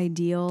deal by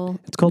deal.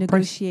 It's called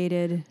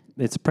negotiated.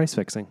 It's price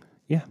fixing.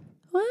 Yeah.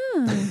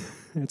 Wow.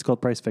 It's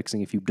called price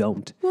fixing if you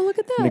don't Well, look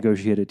at that.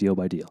 negotiate a deal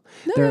by deal.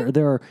 No.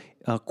 There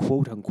are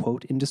quote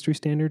unquote industry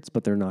standards,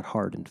 but they're not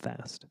hard and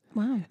fast.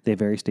 Wow. They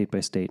vary state by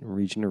state and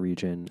region to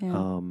region.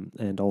 Yeah.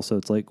 And also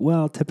it's like,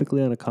 well,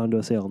 typically on a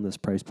condo sale on this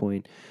price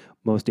point,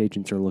 most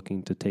agents are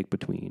looking to take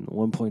between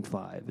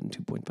 1.5 and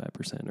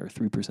 2.5% or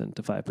 3%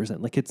 to 5%.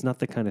 Like it's not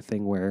the kind of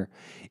thing where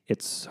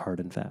it's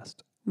hard and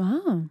fast.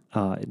 Wow.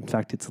 In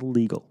fact, it's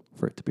illegal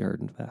for it to be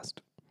hard and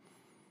fast.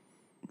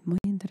 Muy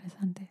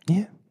interesante.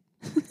 Yeah.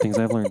 Things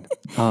I've learned.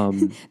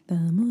 The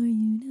more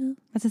you know.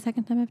 That's the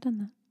second time I've done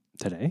that.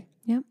 Today?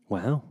 Yep.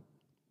 Wow.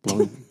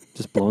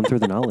 Just blowing through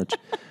the knowledge.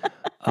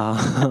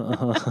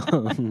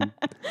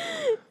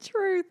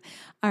 Truth.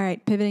 All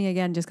right, pivoting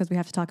again, just because we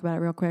have to talk about it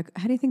real quick.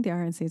 How do you think the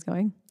RNC is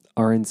going?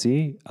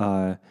 RNC,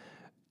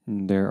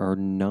 there are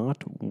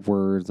not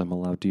words I'm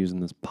allowed to use in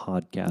this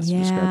podcast to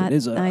describe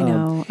it. I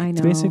know.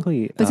 It's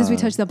basically... But since we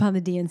touched upon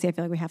the DNC, I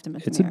feel like we have to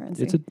mention the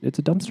RNC. It's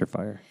a dumpster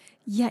fire.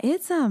 Yeah,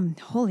 it's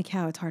holy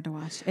cow, it's hard to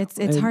watch.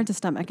 It's hard to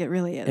stomach. It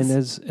really is. And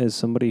as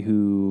somebody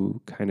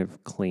who kind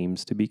of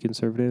claims to be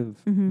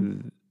conservative,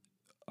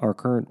 our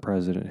current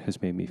president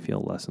has made me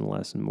feel less and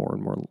less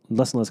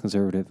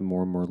conservative and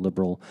more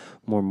liberal,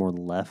 more and more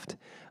left.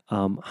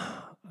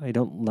 I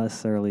don't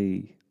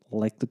necessarily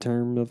like the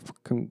term of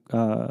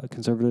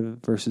conservative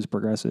versus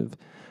progressive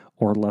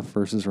or left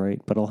versus right,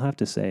 but I'll have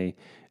to say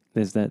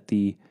is that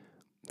the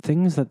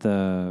things that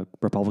the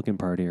Republican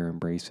Party are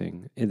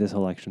embracing in this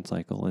election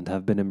cycle and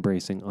have been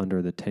embracing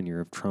under the tenure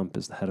of Trump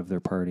as the head of their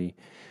party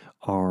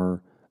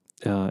are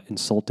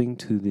insulting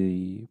to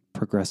the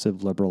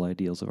progressive liberal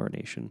ideals of our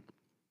nation.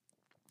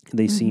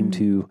 They seem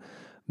to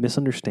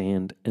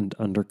misunderstand and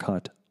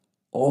undercut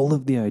all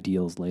of the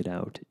ideals laid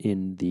out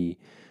in the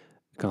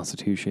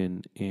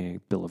Constitution,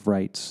 Bill of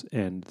Rights,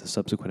 and the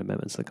subsequent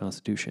amendments to the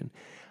Constitution.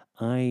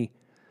 I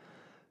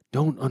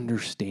don't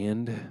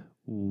understand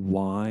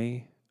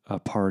why a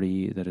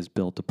party that is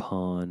built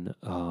upon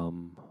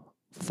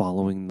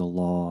following the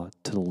law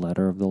to the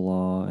letter of the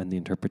law and the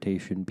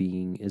interpretation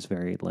is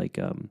very like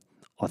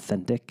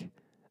authentic,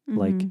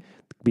 like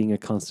being a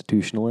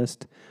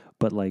constitutionalist,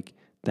 but like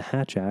the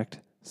Hatch Act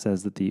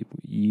says that the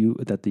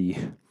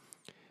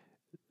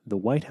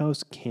White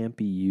House can't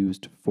be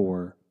used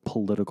for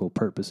political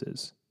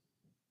purposes,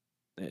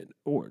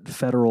 or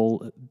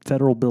federal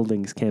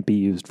buildings can't be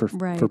used for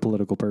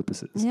political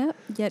purposes. Yep.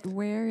 Yet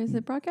where is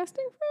it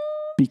broadcasting from?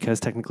 Because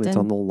technically it's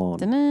on the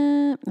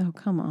lawn. Oh,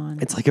 come on.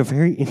 It's like a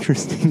very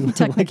interesting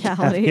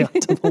technicality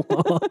to the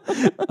law.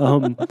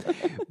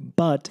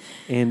 But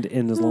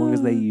as long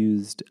as they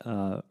used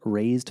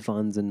raised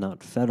funds and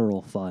not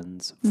federal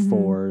funds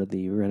for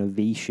the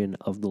renovation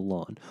of the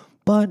lawn.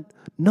 But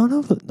one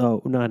of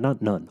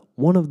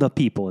the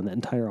people in the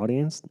entire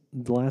audience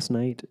last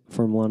night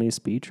for Melania's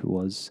speech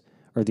or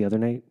the other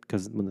night,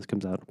 because when this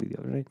comes out, it'll be the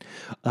other night.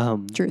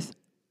 Truth.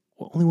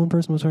 Only one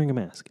person was wearing a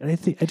mask. And I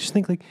just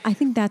think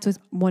that was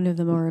one of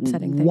the more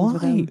upsetting things.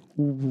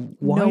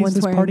 Why is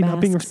this party not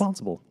being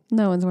responsible?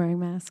 No one's wearing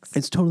masks.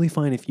 It's totally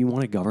fine if you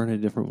want to govern a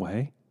different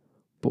way,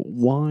 but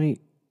why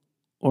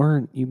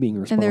aren't you being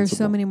responsible? And there are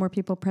so many more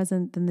people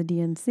present than the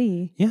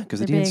DNC. Yeah, because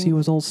the DNC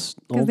was all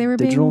they were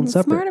digital being and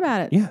separate. Smart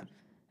about it. Yeah.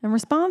 And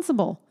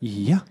responsible.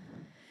 Yeah.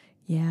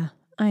 Yeah,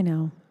 I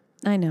know.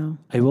 I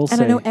will say...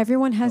 And I know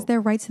everyone has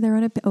their rights to their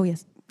own opinion. Oh,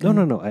 yes.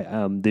 No.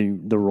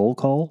 The roll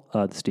call,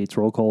 the state's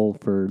roll call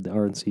for the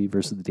RNC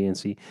versus the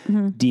DNC,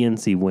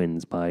 DNC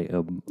wins by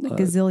a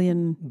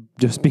gazillion.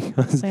 Just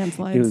because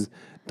landslides. It was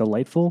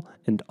delightful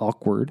and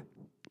awkward,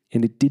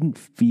 and it didn't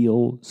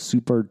feel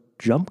super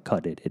jump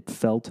cutted. It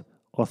felt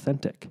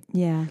authentic.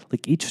 Yeah.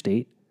 Like each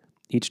state,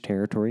 each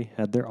territory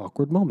had their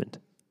awkward moment.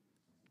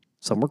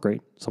 Some were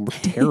great, some were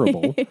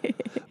terrible.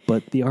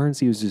 But the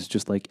RNC was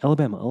just like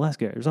Alabama,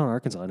 Alaska, Arizona,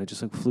 Arkansas, and it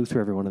just like flew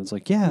through everyone. And it's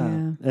like, yeah.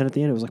 And at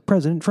the end, it was like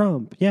President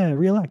Trump,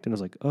 reelect. And I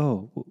was like,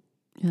 oh.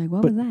 You're like,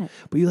 what was that?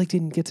 But you like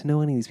didn't get to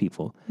know any of these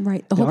people,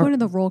 right? The whole point of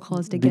the roll call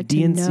is to get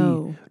to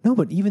know. No,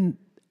 but even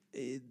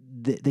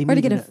they made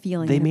to get a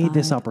feeling. They made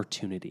this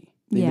opportunity.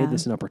 They made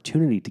this an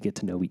opportunity to get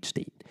to know each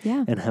state.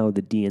 Yeah. And how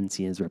the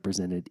DNC is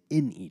represented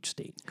in each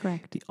state.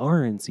 Correct. The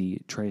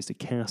RNC tries to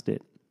cast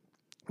it,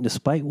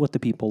 despite what the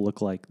people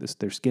look like,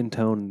 their skin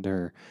tone,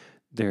 their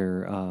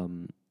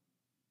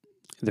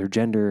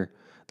gender,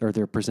 or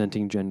their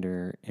presenting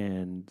gender,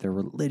 and their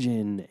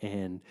religion,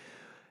 and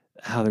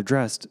how they're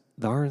dressed.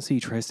 The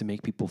RNC tries to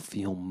make people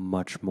feel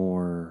much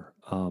more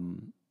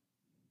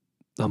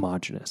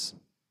homogenous.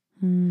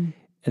 And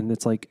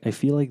it's like, I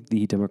feel like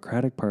the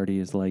Democratic Party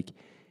is like,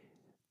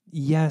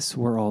 yes,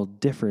 we're all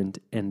different,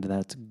 and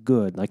that's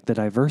good. Like, the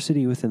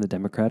diversity within the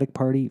Democratic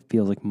Party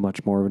feels like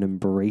much more of an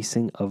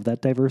embracing of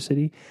that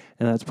diversity,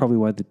 and that's probably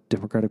why the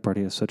Democratic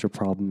Party has such a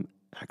problem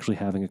actually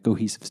having a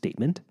cohesive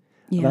statement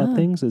about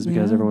things, is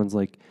because everyone's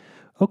like,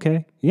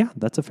 okay, yeah,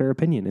 that's a fair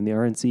opinion. In the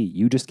RNC,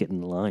 you just get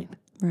in line.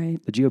 Right.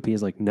 The GOP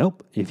is like,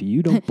 nope, if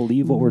you don't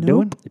believe what we're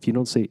doing, if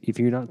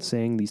you're not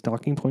saying these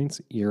talking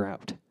points, you're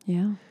out.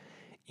 Yeah.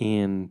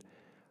 And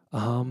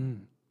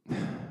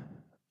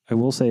I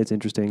will say it's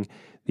interesting.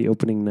 The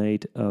opening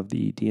night of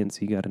the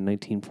DNC got a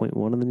 19.1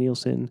 on the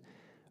Nielsen,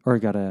 or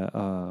got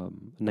a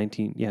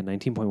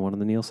 19.1 on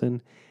the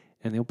Nielsen,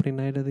 and the opening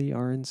night of the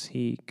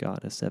RNC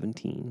got a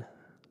 17.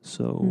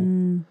 So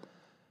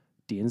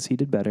DNC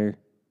did better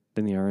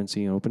than the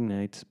RNC on opening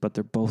nights, but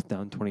they're both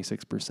down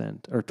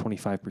 26% or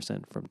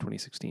 25% from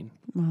 2016.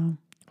 Wow.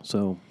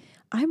 So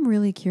I'm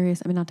really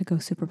curious. I mean, not to go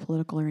super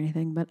political or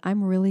anything, but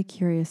I'm really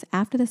curious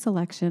after this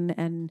election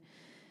and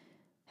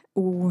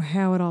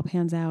how it all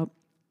pans out,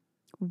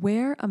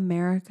 where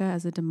America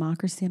as a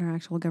democracy and our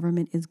actual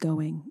government is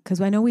going.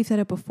 Because I know we've said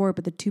it before,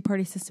 but the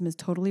two-party system is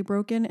totally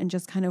broken, and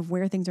just kind of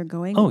where things are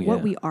going,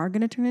 what we are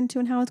going to turn into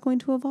and how it's going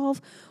to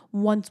evolve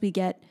once we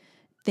get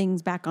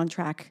things back on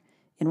track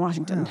in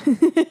Washington.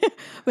 Yeah.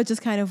 But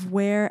just kind of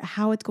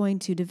how it's going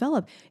to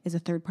develop. Is a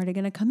third party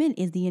going to come in?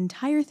 Is the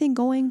entire thing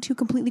going to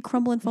completely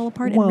crumble and fall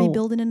apart and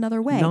rebuild in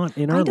another way? Not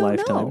in our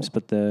lifetimes,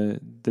 but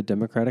the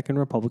Democratic and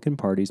Republican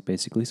parties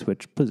basically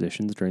switched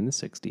positions during the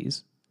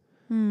 60s.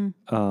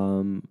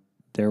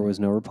 There was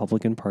no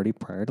Republican Party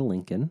prior to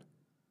Lincoln.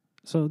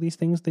 So these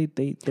things, they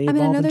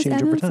evolve and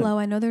change over time.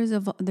 I know there's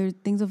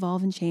things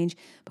evolve and change,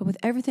 but with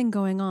everything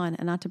going on,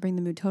 and not to bring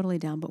the mood totally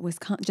down, but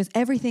Wisconsin, just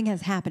everything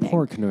has happening.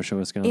 Poor Kenosha,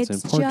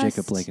 Wisconsin. Poor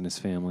Jacob Blake and his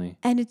family.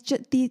 And it's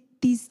just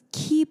these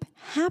keep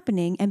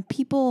happening, and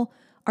people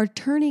are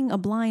turning a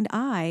blind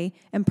eye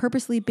and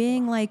purposely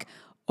being like,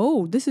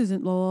 oh, this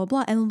isn't blah, blah,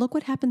 blah. And look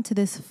what happened to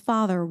this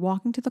father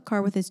walking to the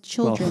car with his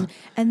children.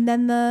 And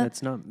then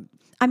that's not...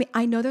 I mean,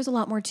 I know there's a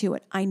lot more to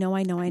it. I know.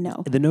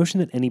 The notion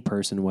that any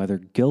person, whether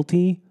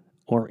guilty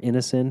or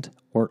innocent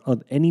or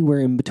anywhere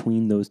in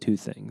between those two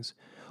things,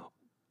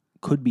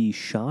 could be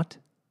shot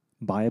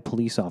by a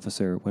police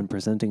officer when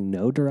presenting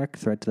no direct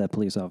threat to that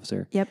police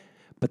officer. Yep.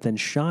 But then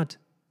shot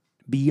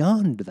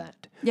beyond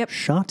that. Yep.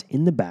 Shot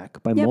in the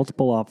back by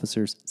multiple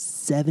officers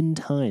 7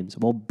 times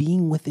while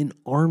being within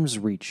arm's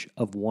reach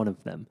of one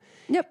of them.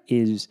 Yep.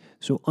 Is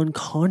so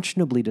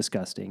unconscionably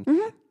disgusting,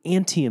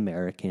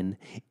 anti-American,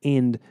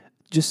 and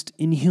just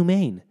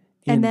inhumane.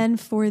 And then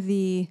for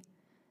the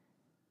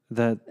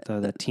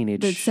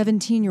teenage... The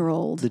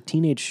 17-year-old. The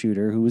teenage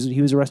shooter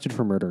he was arrested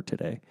for murder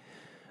today.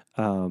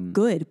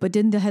 Good, but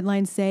didn't the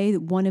headline say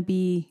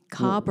wannabe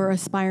cop or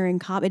aspiring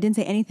cop? It didn't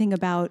say anything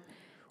about...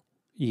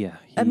 Yeah.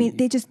 I mean,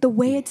 the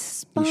way it's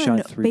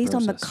spun based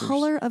on the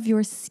color of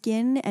your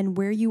skin and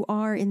where you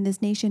are in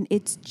this nation,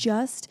 it's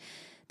just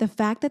the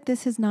fact that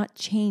this has not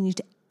changed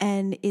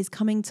and is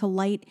coming to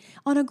light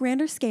on a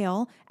grander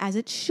scale, as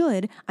it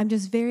should. I'm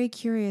just very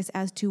curious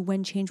as to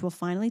when change will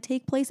finally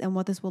take place and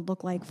what this will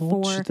look like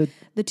for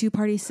the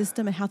two-party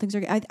system and how things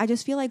are... I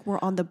just feel like we're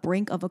on the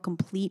brink of a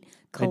complete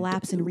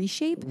collapse and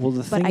reshape. Well,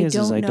 the thing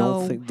is I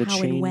don't think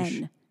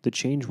the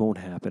change won't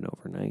happen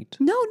overnight.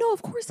 No,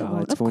 of course it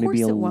won't. It's going to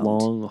be a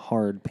long,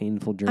 hard,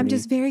 painful journey. I'm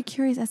just very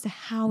curious as to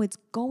how it's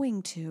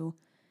going to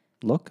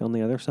look on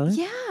the other side.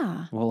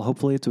 Yeah. Well,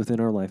 hopefully it's within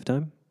our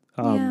lifetime.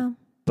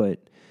 But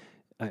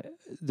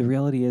the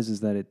reality is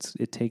that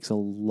it takes a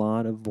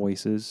lot of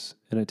voices,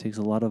 and it takes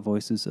a lot of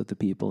voices of the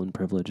people in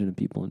privilege and the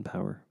people in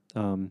power.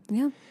 So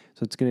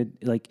it's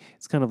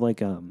kind of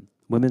like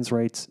women's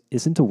rights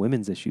isn't a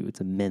women's issue;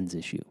 it's a men's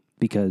issue,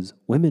 because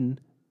women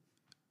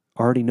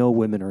already know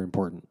women are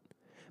important.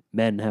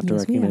 Men have to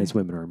recognize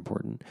women are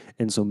important,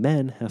 and so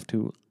men have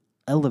to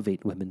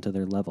elevate women to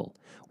their level.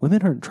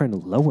 Women aren't trying to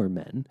lower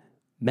men;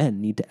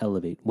 men need to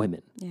elevate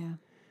women. Yeah.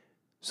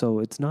 So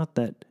it's not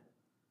that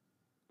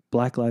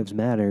Black Lives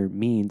Matter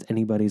means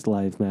anybody's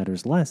life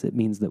matters less. It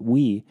means that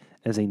we,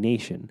 as a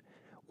nation,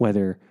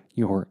 whether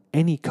you're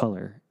any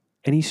color,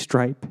 any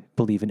stripe,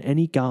 believe in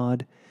any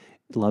God,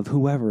 love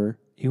whoever,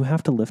 you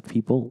have to lift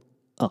people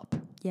up.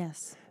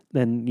 Yes.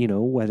 Then,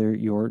 whether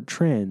you're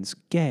trans,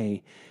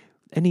 gay,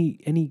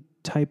 any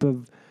type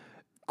of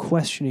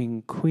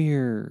questioning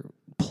queer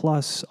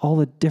plus all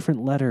the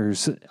different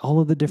letters, all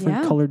of the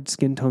different colored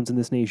skin tones in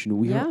this nation.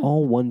 We are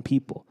all one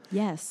people.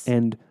 Yes.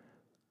 And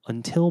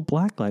until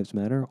Black Lives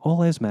Matter, all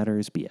lives matter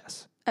is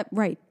BS.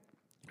 Right.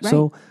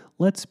 So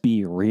let's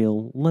be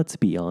real. Let's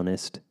be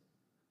honest.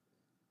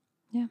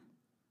 Yeah.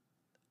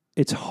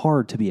 It's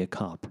hard to be a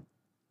cop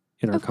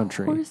in our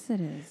country. Of course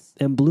it is.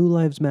 And Blue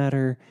Lives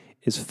Matter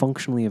is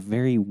functionally a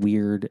very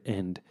weird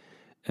and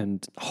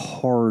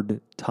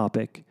hard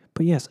topic.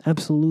 But yes,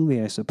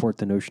 absolutely I support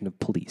the notion of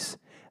police.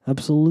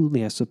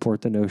 Absolutely I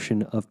support the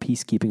notion of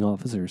peacekeeping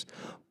officers.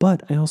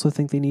 But I also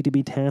think they need to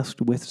be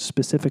tasked with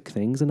specific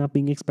things and not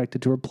being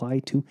expected to reply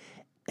to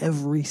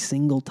every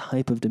single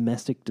type of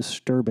domestic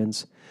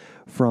disturbance,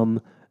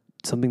 from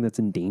something that's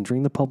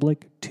endangering the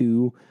public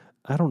to,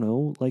 I don't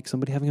know, like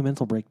somebody having a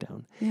mental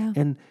breakdown. Yeah.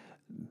 And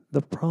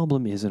the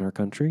problem is in our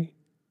country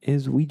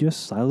is we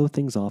just silo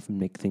things off and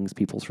make things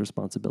people's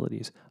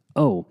responsibilities.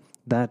 Oh,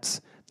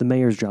 that's the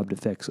mayor's job to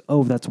fix.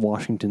 Oh, that's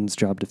Washington's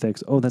job to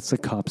fix. Oh, that's the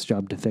cop's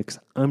job to fix.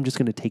 I'm just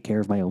going to take care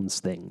of my own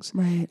things.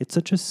 Right. It's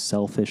such a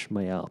selfish,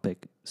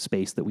 myopic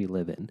space that we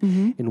live in.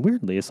 Mm-hmm. And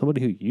weirdly, as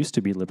somebody who used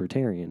to be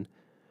libertarian,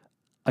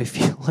 I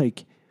feel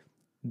like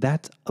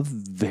that's a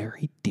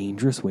very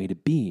dangerous way to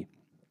be.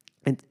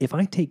 And if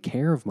I take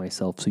care of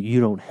myself so you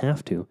don't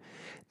have to,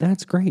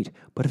 that's great.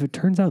 But if it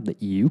turns out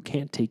that you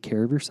can't take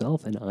care of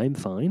yourself and I'm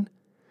fine,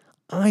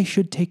 I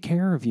should take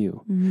care of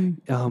you.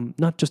 Mm-hmm.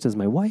 Not just as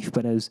my wife,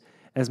 but as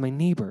my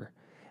neighbor,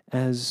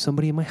 as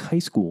somebody in my high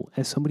school,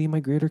 as somebody in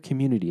my greater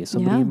community, as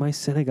somebody in my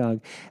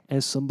synagogue,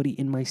 as somebody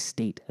in my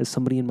state, as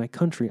somebody in my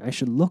country. I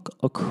should look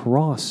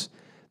across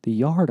the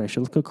yard. I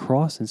should look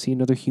across and see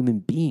another human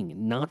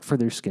being, not for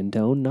their skin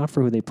tone, not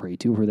for who they pray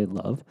to, who they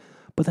love.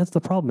 But that's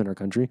the problem in our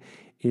country,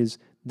 is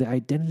the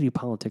identity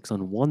politics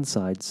on one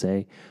side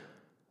say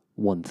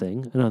one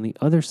thing, and on the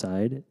other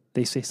side,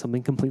 they say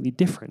something completely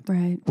different.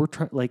 Right. We're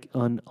like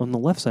on the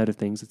left side of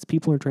things, it's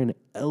people are trying to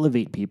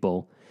elevate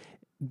people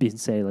and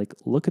say, like,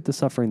 look at the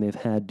suffering they've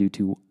had due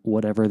to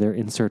whatever their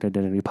insert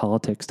identity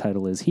politics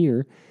title is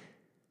here.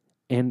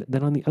 And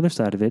then on the other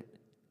side of it,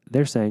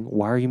 they're saying,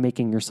 why are you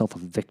making yourself a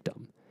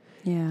victim?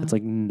 Yeah. It's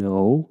like,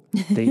 no,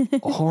 they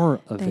are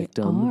a They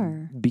victim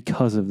are.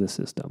 because of the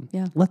system.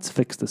 Yeah. Let's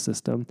fix the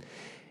system.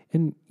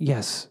 And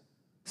yes,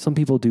 some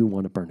people do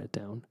want to burn it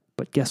down.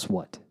 But guess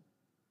what?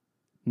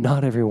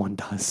 Not everyone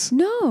does.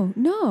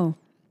 No.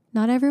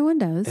 Not everyone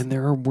does. And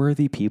there are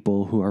worthy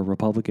people who are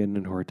Republican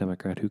and who are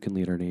Democrat who can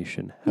lead our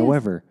nation. Yes.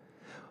 However,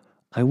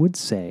 I would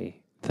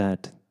say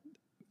that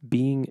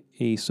being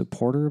a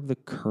supporter of the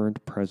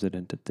current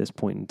president at this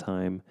point in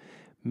time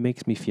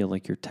makes me feel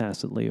like you're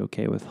tacitly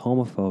okay with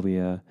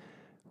homophobia,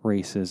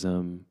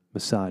 racism,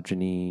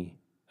 misogyny,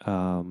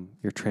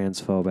 you're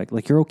transphobic.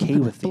 Like, you're okay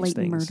with these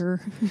things.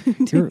 Murder.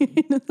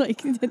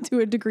 Like, to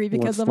a degree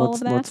because of all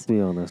of that. Let's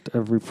be honest.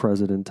 Every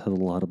president had a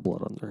lot of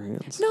blood on their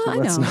hands. No, so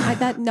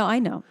I know. I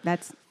know.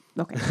 That's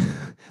okay.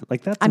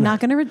 Like, that's I'm not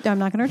gonna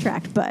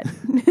retract, but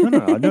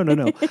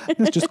no.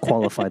 Let's just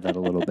qualify that a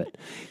little bit.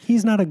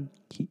 He's not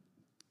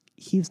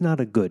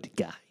a good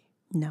guy.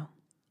 No.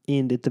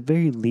 And at the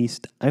very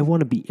least, I want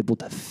to be able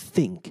to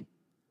think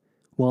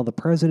while the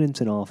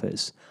president's in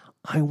office.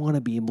 I want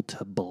to be able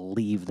to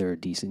believe they're a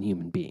decent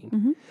human being.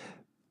 Mm-hmm.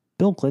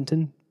 Bill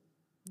Clinton,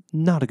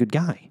 not a good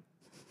guy.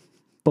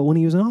 But when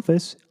he was in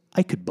office,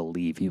 I could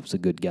believe he was a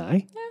good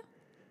guy. Yeah.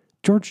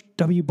 George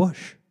W.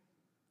 Bush,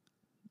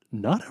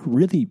 not a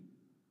really,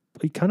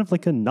 kind of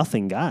like a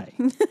nothing guy.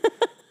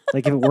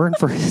 Like, if it weren't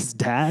for his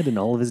dad and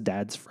all of his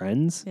dad's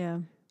friends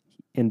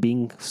and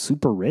being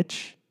super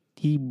rich,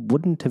 he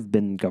wouldn't have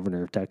been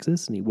governor of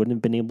Texas and he wouldn't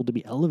have been able to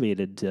be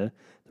elevated to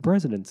the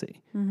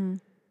presidency. Mm-hmm.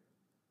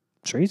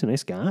 Sure, he's a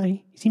nice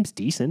guy. He seems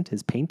decent.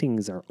 His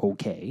paintings are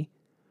okay.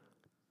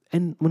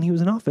 And when he was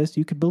in office,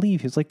 you could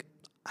believe he was like,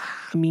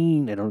 I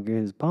mean, I don't agree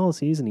with his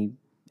policies, and he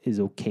is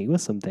okay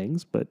with some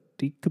things, but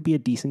he could be a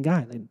decent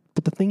guy.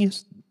 But the thing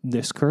is,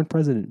 this current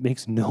president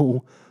makes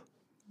no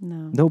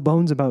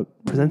bones about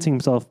presenting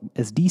himself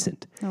as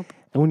decent. Nope.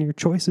 And when your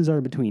choices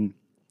are between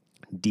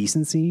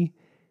decency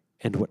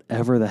and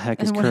whatever the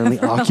heck is currently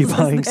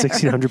occupying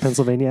 1600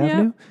 Pennsylvania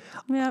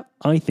Avenue,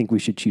 I think we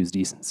should choose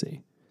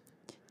decency.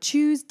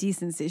 Choose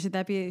decency. Should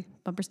that be a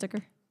bumper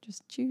sticker?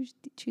 Just choose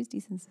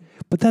decency.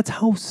 But that's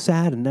how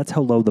sad and that's how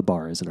low the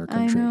bar is in our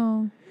country. I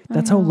know.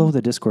 That's how low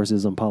the discourse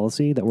is on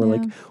policy, that we're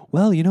like,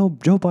 well,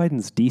 Joe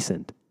Biden's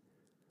decent.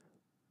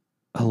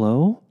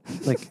 Hello?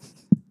 Like,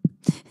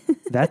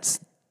 that's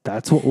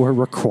what we're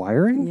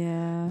requiring?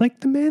 Yeah.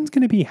 Like, the man's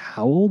going to be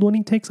how old when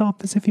he takes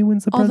office if he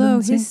wins the presidency?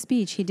 Although his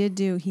speech, he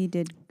did a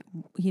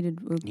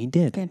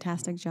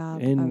fantastic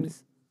job.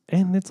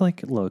 And it's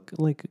like, look,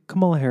 like,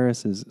 Kamala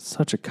Harris is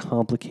such a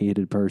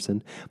complicated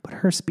person, but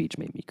her speech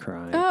made me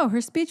cry. Oh,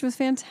 her speech was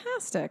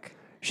fantastic.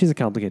 She's a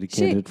complicated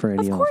candidate for any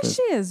office. Of course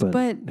she is,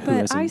 but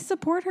I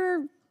support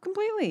her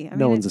completely.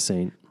 No one's a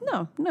saint.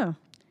 No.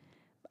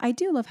 I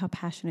do love how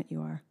passionate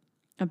you are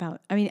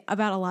about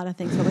a lot of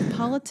things, but with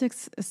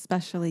politics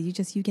especially,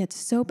 you get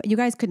so, you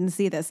guys couldn't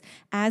see this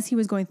as he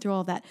was going through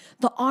all that.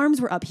 The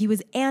arms were up. He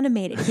was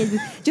animated.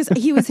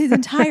 His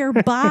entire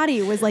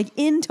body was like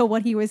into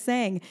what he was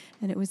saying.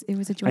 And it was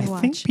a joy to watch.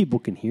 I think people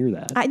can hear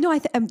that.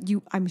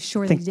 I'm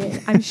sure they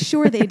did. I'm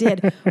sure they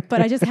did.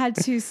 But I just had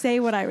to say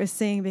what I was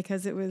saying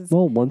because it was,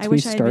 once we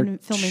start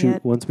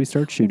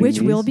shooting which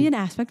these, will be an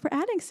aspect we're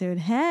adding soon.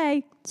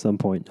 Hey. At some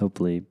point,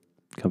 hopefully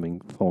coming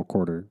fall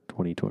quarter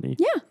 2020.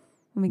 Yeah.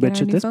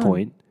 Which at this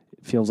point,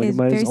 it feels like it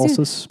might as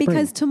also spring.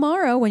 Because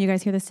tomorrow, when you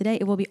guys hear this today,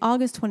 it will be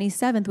August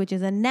 27th, which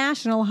is a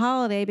national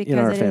holiday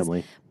because it is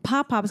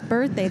Pop Pop's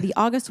birthday, the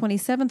August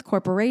 27th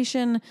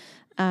Corporation.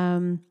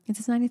 It's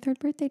his 93rd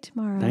birthday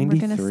tomorrow. And we're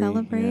going to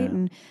celebrate.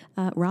 Yeah.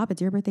 And Rob,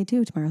 it's your birthday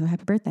too tomorrow, so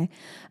happy birthday.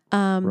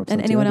 And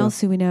anyone else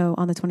who we know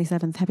on the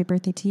 27th, happy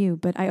birthday to you.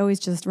 But I always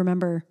just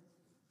remember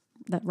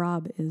that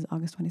Rob is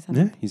August 27th.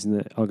 Yeah, he's in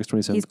the August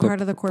 27th. He's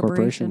part of the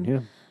corporation. Yeah.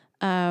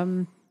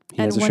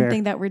 And one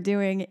thing that we're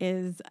doing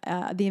is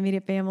the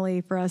immediate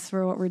family for us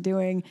for what we're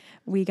doing.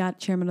 We got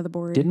chairman of the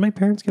board. Didn't my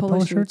parents get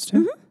polo shirts too?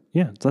 Mm-hmm.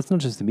 Yeah, so that's not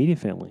just the immediate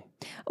family.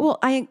 Well,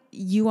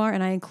 you are,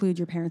 and I include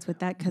your parents with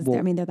that because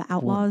they're the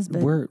outlaws.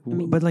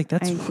 But like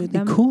that's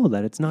really cool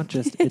that it's not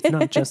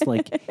just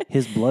like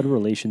his blood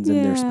relations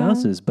and their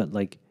spouses, but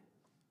like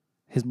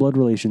his blood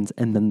relations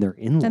and then their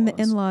in-laws. And the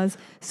in-laws.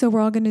 So we're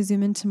all going to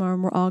zoom in tomorrow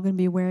and we're all going to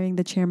be wearing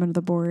the chairman of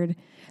the board.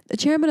 The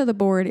chairman of the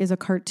board is a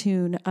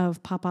cartoon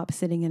of Pop-Pop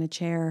sitting in a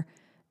chair.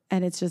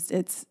 And it's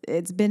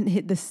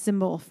been the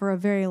symbol for a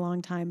very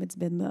long time. It's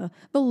been the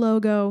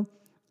logo.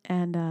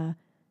 And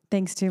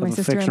thanks to my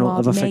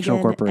sister-in-law,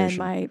 Megan, and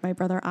my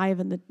brother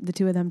Ivan, the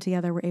two of them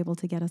together were able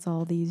to get us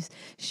all these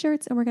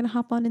shirts. And we're going to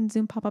hop on and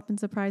Zoom Pop-Up and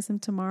surprise him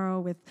tomorrow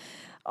with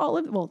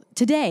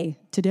today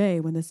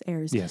when this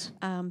airs. Yes.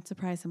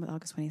 Surprise him with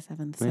August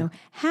 27th. So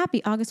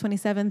happy August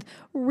 27th.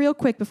 Real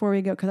quick before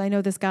we go, because I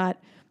know this got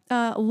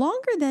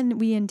longer than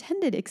we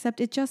intended, except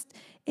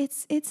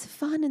it's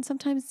fun. And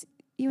sometimes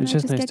you and I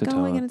just get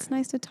going and it's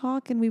nice to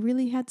talk. And we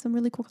really had some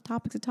really cool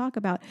topics to talk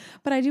about.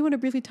 But I do want to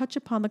briefly touch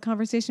upon the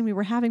conversation we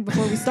were having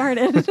before we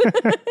started.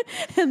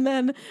 and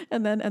then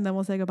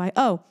we'll say goodbye.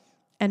 Oh,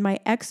 and my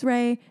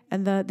X-ray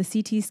and the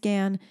CT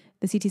scan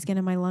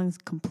in my lungs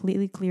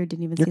completely clear.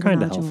 Didn't even see the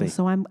nodules. Healthy.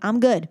 So I'm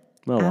good.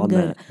 Well, I'm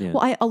good. That, yeah.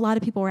 Well, a lot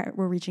of people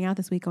were reaching out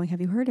this week going,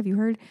 have you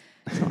heard?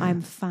 So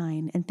I'm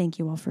fine. And thank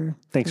you all for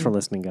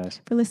listening,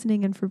 guys. For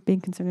listening and for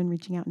being concerned and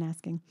reaching out and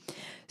asking.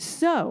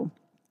 So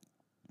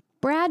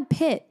Brad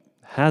Pitt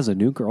has a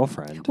new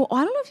girlfriend. Well,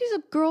 I don't know if she's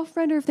a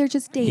girlfriend or if they're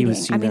just dating.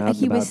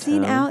 He was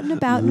seen out and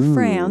about in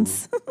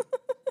France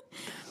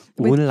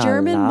with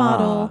German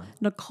model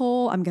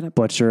Nicole. I'm gonna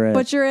butcher it.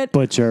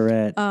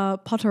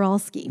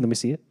 Poturalski. Let me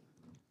see it.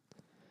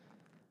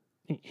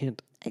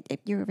 And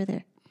you're over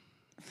there.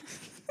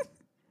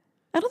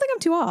 I don't think I'm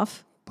too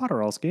off.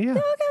 Poturalski, yeah.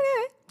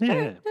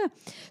 Okay. Yeah.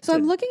 So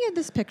I'm looking at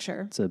this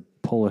picture. It's a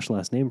Polish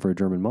last name for a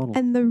German model.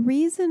 And the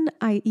reason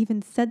I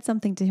even said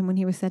something to him when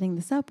he was setting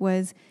this up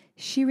was,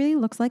 she really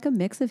looks like a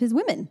mix of his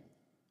women.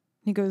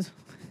 He goes,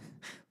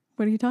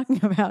 what are you talking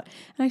about?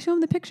 And I show him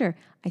the picture.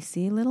 I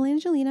see a little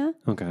Angelina.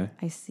 Okay.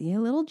 I see a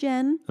little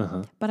Jen.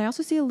 Uh-huh. But I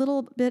also see a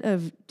little bit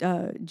of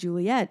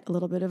Juliet, a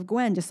little bit of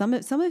Gwen. Just some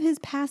of his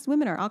past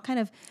women are all kind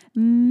of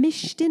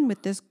mished in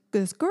with this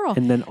girl.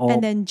 And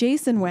then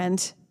Jason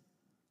went,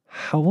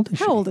 how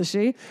old is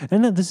she?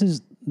 And this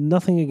is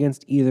nothing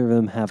against either of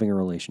them having a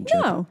relationship.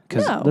 No.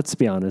 Because let's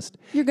be honest.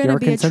 You're going to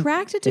be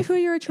attracted to who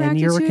you're attracted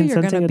to.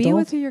 You're going to be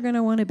with who you're going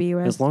to want to be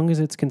with. As long as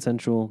it's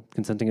consensual,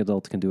 consenting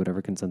adults can do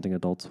whatever consenting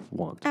adults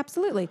want.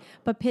 Absolutely.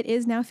 But Pitt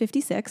is now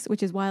 56,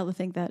 which is wild to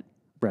think that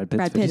Brad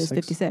Pitt is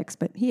 56,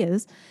 but he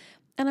is.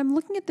 And I'm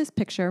looking at this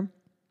picture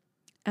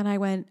and I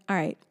went, all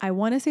right, I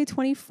want to say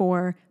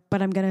 24,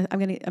 but I'm going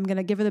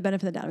to give her the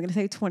benefit of the doubt. I'm going to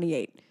say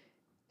 28.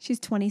 She's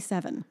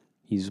 27.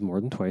 He's more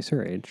than twice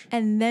her age.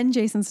 And then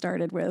Jason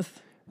started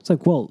with... It's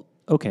like, well,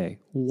 okay,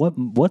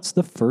 what's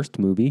the first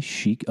movie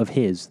of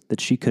his that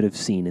she could have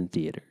seen in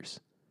theaters?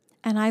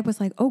 And I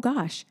was like, oh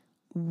gosh,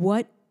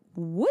 what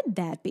would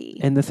that be?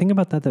 And the thing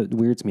about that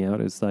weirds me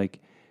out is like,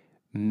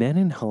 men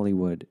in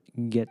Hollywood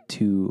get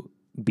to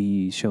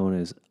be shown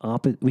as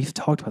opposite. We've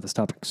talked about this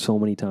topic so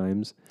many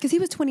times. Because he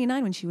was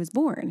 29 when she was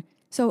born.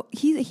 So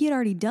he had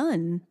already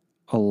done...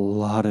 A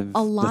lot of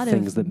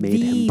things that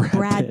made him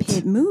Brad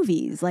Pitt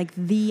movies, like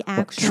the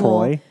actual...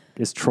 Troy?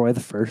 Is Troy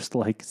the first,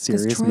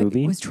 serious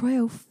movie? Was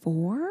Troy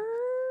 04?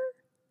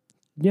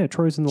 Yeah,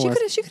 Troy's in the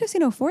last... She could have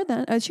seen 04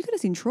 then. She could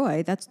have seen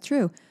Troy, that's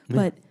true. Yeah.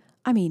 But,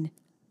 I mean,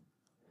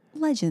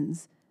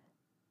 Legends,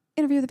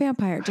 Interview with the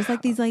Vampire, just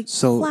like these,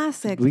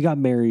 classic we got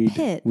married.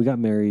 Pitt. We got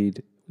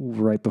married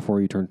right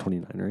before you turned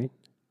 29, right?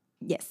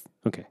 Yes.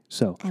 Okay,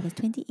 so... I was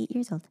 28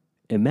 years old.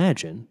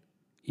 Imagine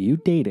you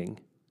dating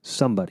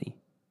somebody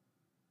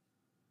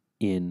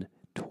in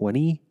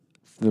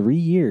 23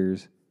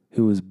 years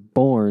who was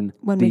born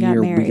the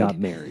year we got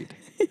married.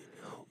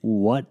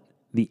 What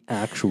the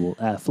actual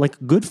F. Like,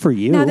 good for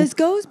you. Now, this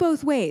goes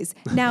both ways.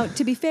 Now,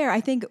 to be fair,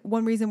 I think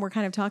one reason we're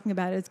kind of talking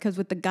about it is because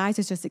with the guys,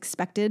 it's just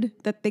expected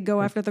that they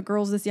go after the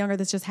girls this younger.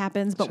 This just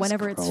happens. But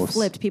whenever it's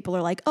flipped, people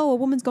are like, oh, a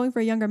woman's going for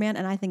a younger man.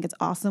 And I think it's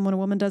awesome when a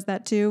woman does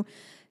that too.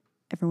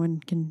 Everyone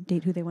can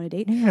date who they want to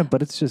date. Yeah,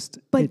 but it's just...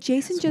 But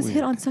Jason just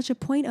hit on such a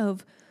point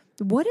of,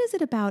 what is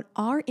it about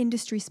our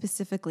industry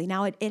specifically?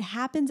 Now, it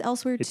happens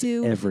elsewhere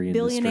too. Every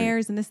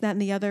billionaires industry. and this, that,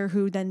 and the other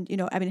who then,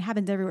 it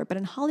happens everywhere. But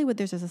in Hollywood,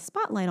 there's just a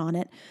spotlight on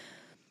it.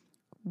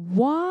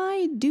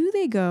 Why do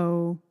they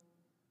go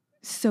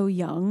so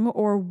young?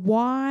 Or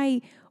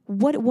why...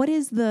 What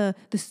is the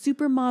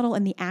supermodel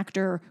and the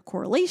actor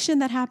correlation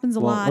that happens a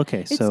lot?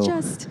 Okay, it's so...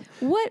 just,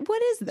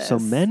 what is this? So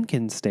men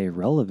can stay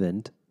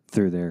relevant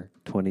through their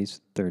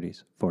 20s,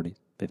 30s, 40s,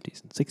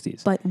 50s, and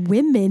 60s. But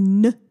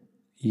women...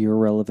 Your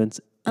relevance...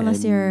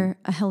 Unless you're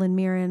a Helen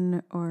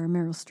Mirren or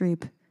Meryl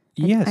Streep.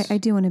 Yes. I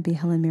do want to be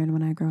Helen Mirren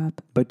when I grow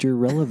up. But your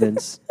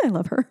relevance... I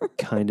love her.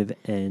 ...kind of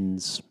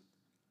ends...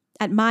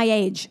 At my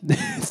age.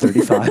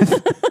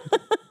 35.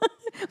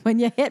 When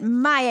you hit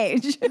my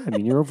age. I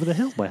mean, you're over the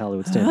hill by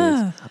Hollywood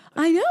standards.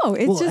 I know.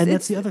 It's just... And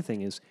that's the other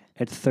thing is,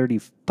 at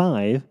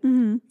 35,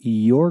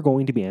 you're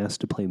going to be asked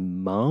to play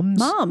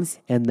moms.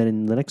 And then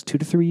in the next 2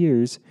 to 3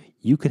 years,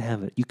 you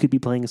could be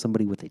playing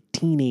somebody with a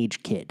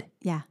teenage kid.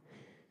 Yeah.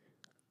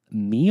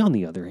 Me, on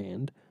the other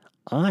hand,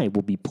 I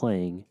will be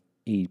playing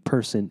a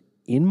person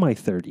in my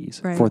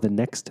 30s for the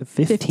next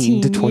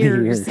 15 to 20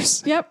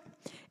 years. Yep.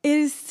 It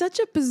is such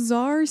a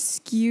bizarre,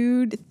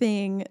 skewed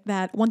thing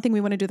that one thing we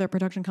want to do with our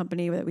production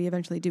company that we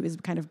eventually do is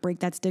kind of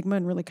break that stigma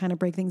and really kind of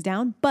break things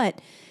down. But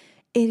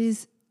it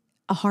is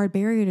a hard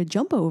barrier to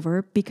jump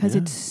over because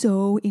it's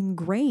so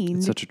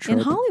ingrained in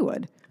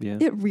Hollywood. Yeah.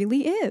 It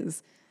really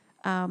is.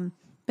 But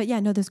yeah,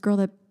 no, this girl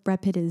that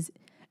Brad Pitt is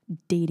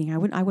dating, I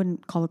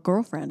wouldn't call it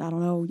girlfriend. I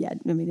don't know yet.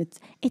 I mean,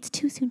 it's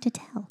too soon to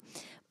tell.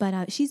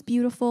 But she's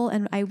beautiful,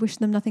 and I wish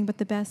them nothing but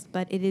the best.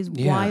 But it is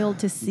wild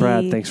to see.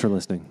 Brad, thanks for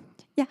listening.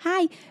 Yeah,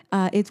 hi.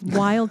 It's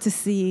wild to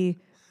see.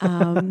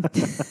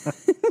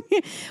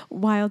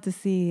 Wild to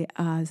see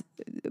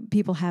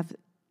people have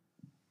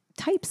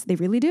types. They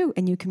really do,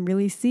 and you can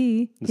really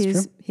see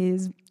his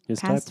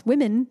past type.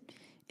 women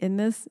in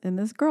this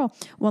girl.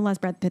 One last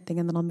Brad Pitt thing,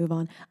 and then I'll move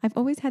on. I've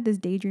always had this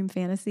daydream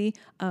fantasy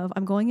of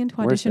I'm going into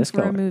audition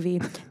for a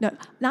movie. No,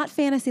 not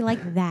fantasy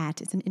like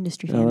that. It's an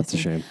industry fantasy. Oh, that's a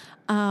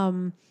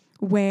shame.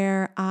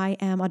 Where I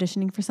am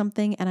auditioning for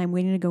something and I'm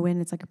waiting to go in.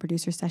 It's like a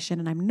producer session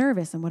and I'm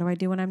nervous. And what do I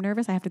do when I'm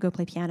nervous? I have to go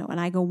play piano. And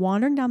I go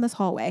wandering down this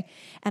hallway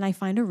and I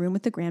find a room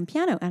with the grand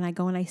piano and I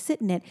go and I sit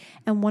in it.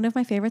 And one of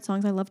my favorite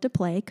songs I love to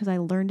play, because I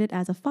learned it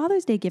as a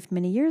Father's Day gift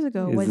many years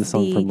ago, was the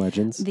song from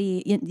Legends.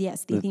 The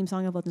theme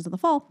song of Legends of the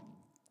Fall.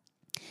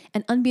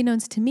 And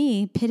unbeknownst to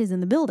me, Pitt is in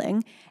the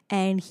building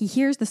and he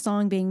hears the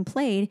song being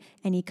played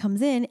and he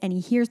comes in and he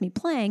hears me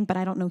playing, but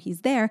I don't know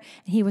he's there.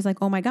 And he was like,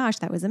 oh my gosh,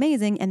 that was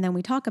amazing. And then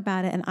we talk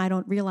about it and I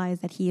don't realize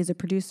that he is a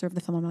producer of the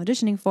film I'm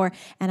auditioning for,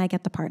 and I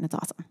get the part and it's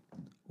awesome.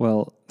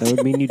 Well, that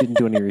would mean you didn't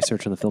do any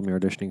research on the film you're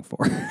auditioning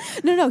for.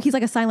 No, he's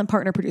like a silent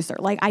partner producer.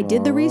 Like I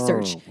did the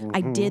research.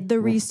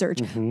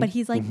 But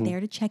he's like there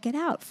to check it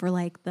out for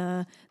like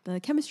the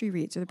chemistry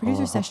reads or the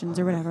producer sessions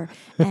or whatever.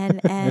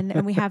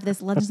 And we have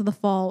this Legends of the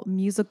Fall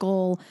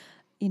musical,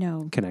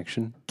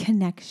 Connection.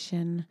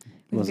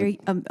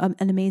 Very an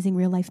amazing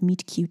real life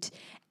meet cute.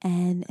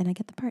 And I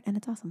get the part and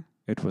it's awesome.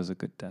 It was a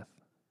good death.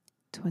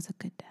 It was a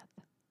good death.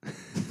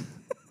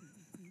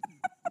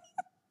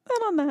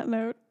 And on that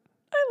note,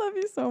 I love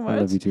you so much. I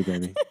love you too,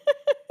 baby.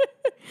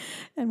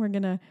 And we're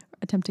going to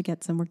attempt to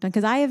get some work done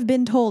because I have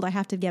been told I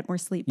have to get more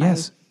sleep.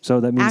 Yes. So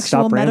that means actual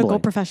stop medical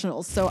rambling.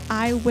 professionals. So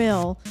I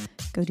will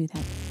go do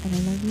that. And I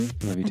love you.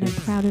 I love you and too.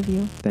 I'm proud of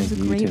you. Thank it was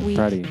you. a great too. week.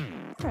 Proud of you.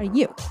 Proud of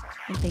you.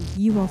 And thank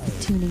you all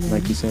for tuning in.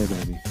 Like you say,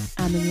 baby.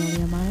 I'm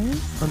Amelia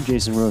Myers. I'm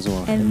Jason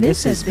Rosenwald. And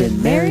this has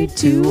been Married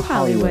to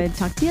Hollywood.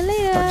 Talk to you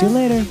later. Talk to you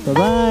later.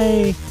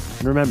 Bye-bye.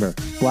 And remember,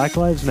 Black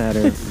Lives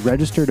Matter.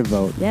 Register to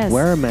vote. Yes.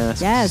 Wear a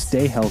mask. Yes.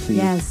 Stay healthy.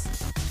 Yes.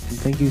 And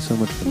thank you so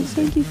much for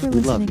listening. Thank you for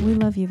listening. We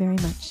love you very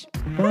much.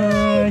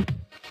 Bye.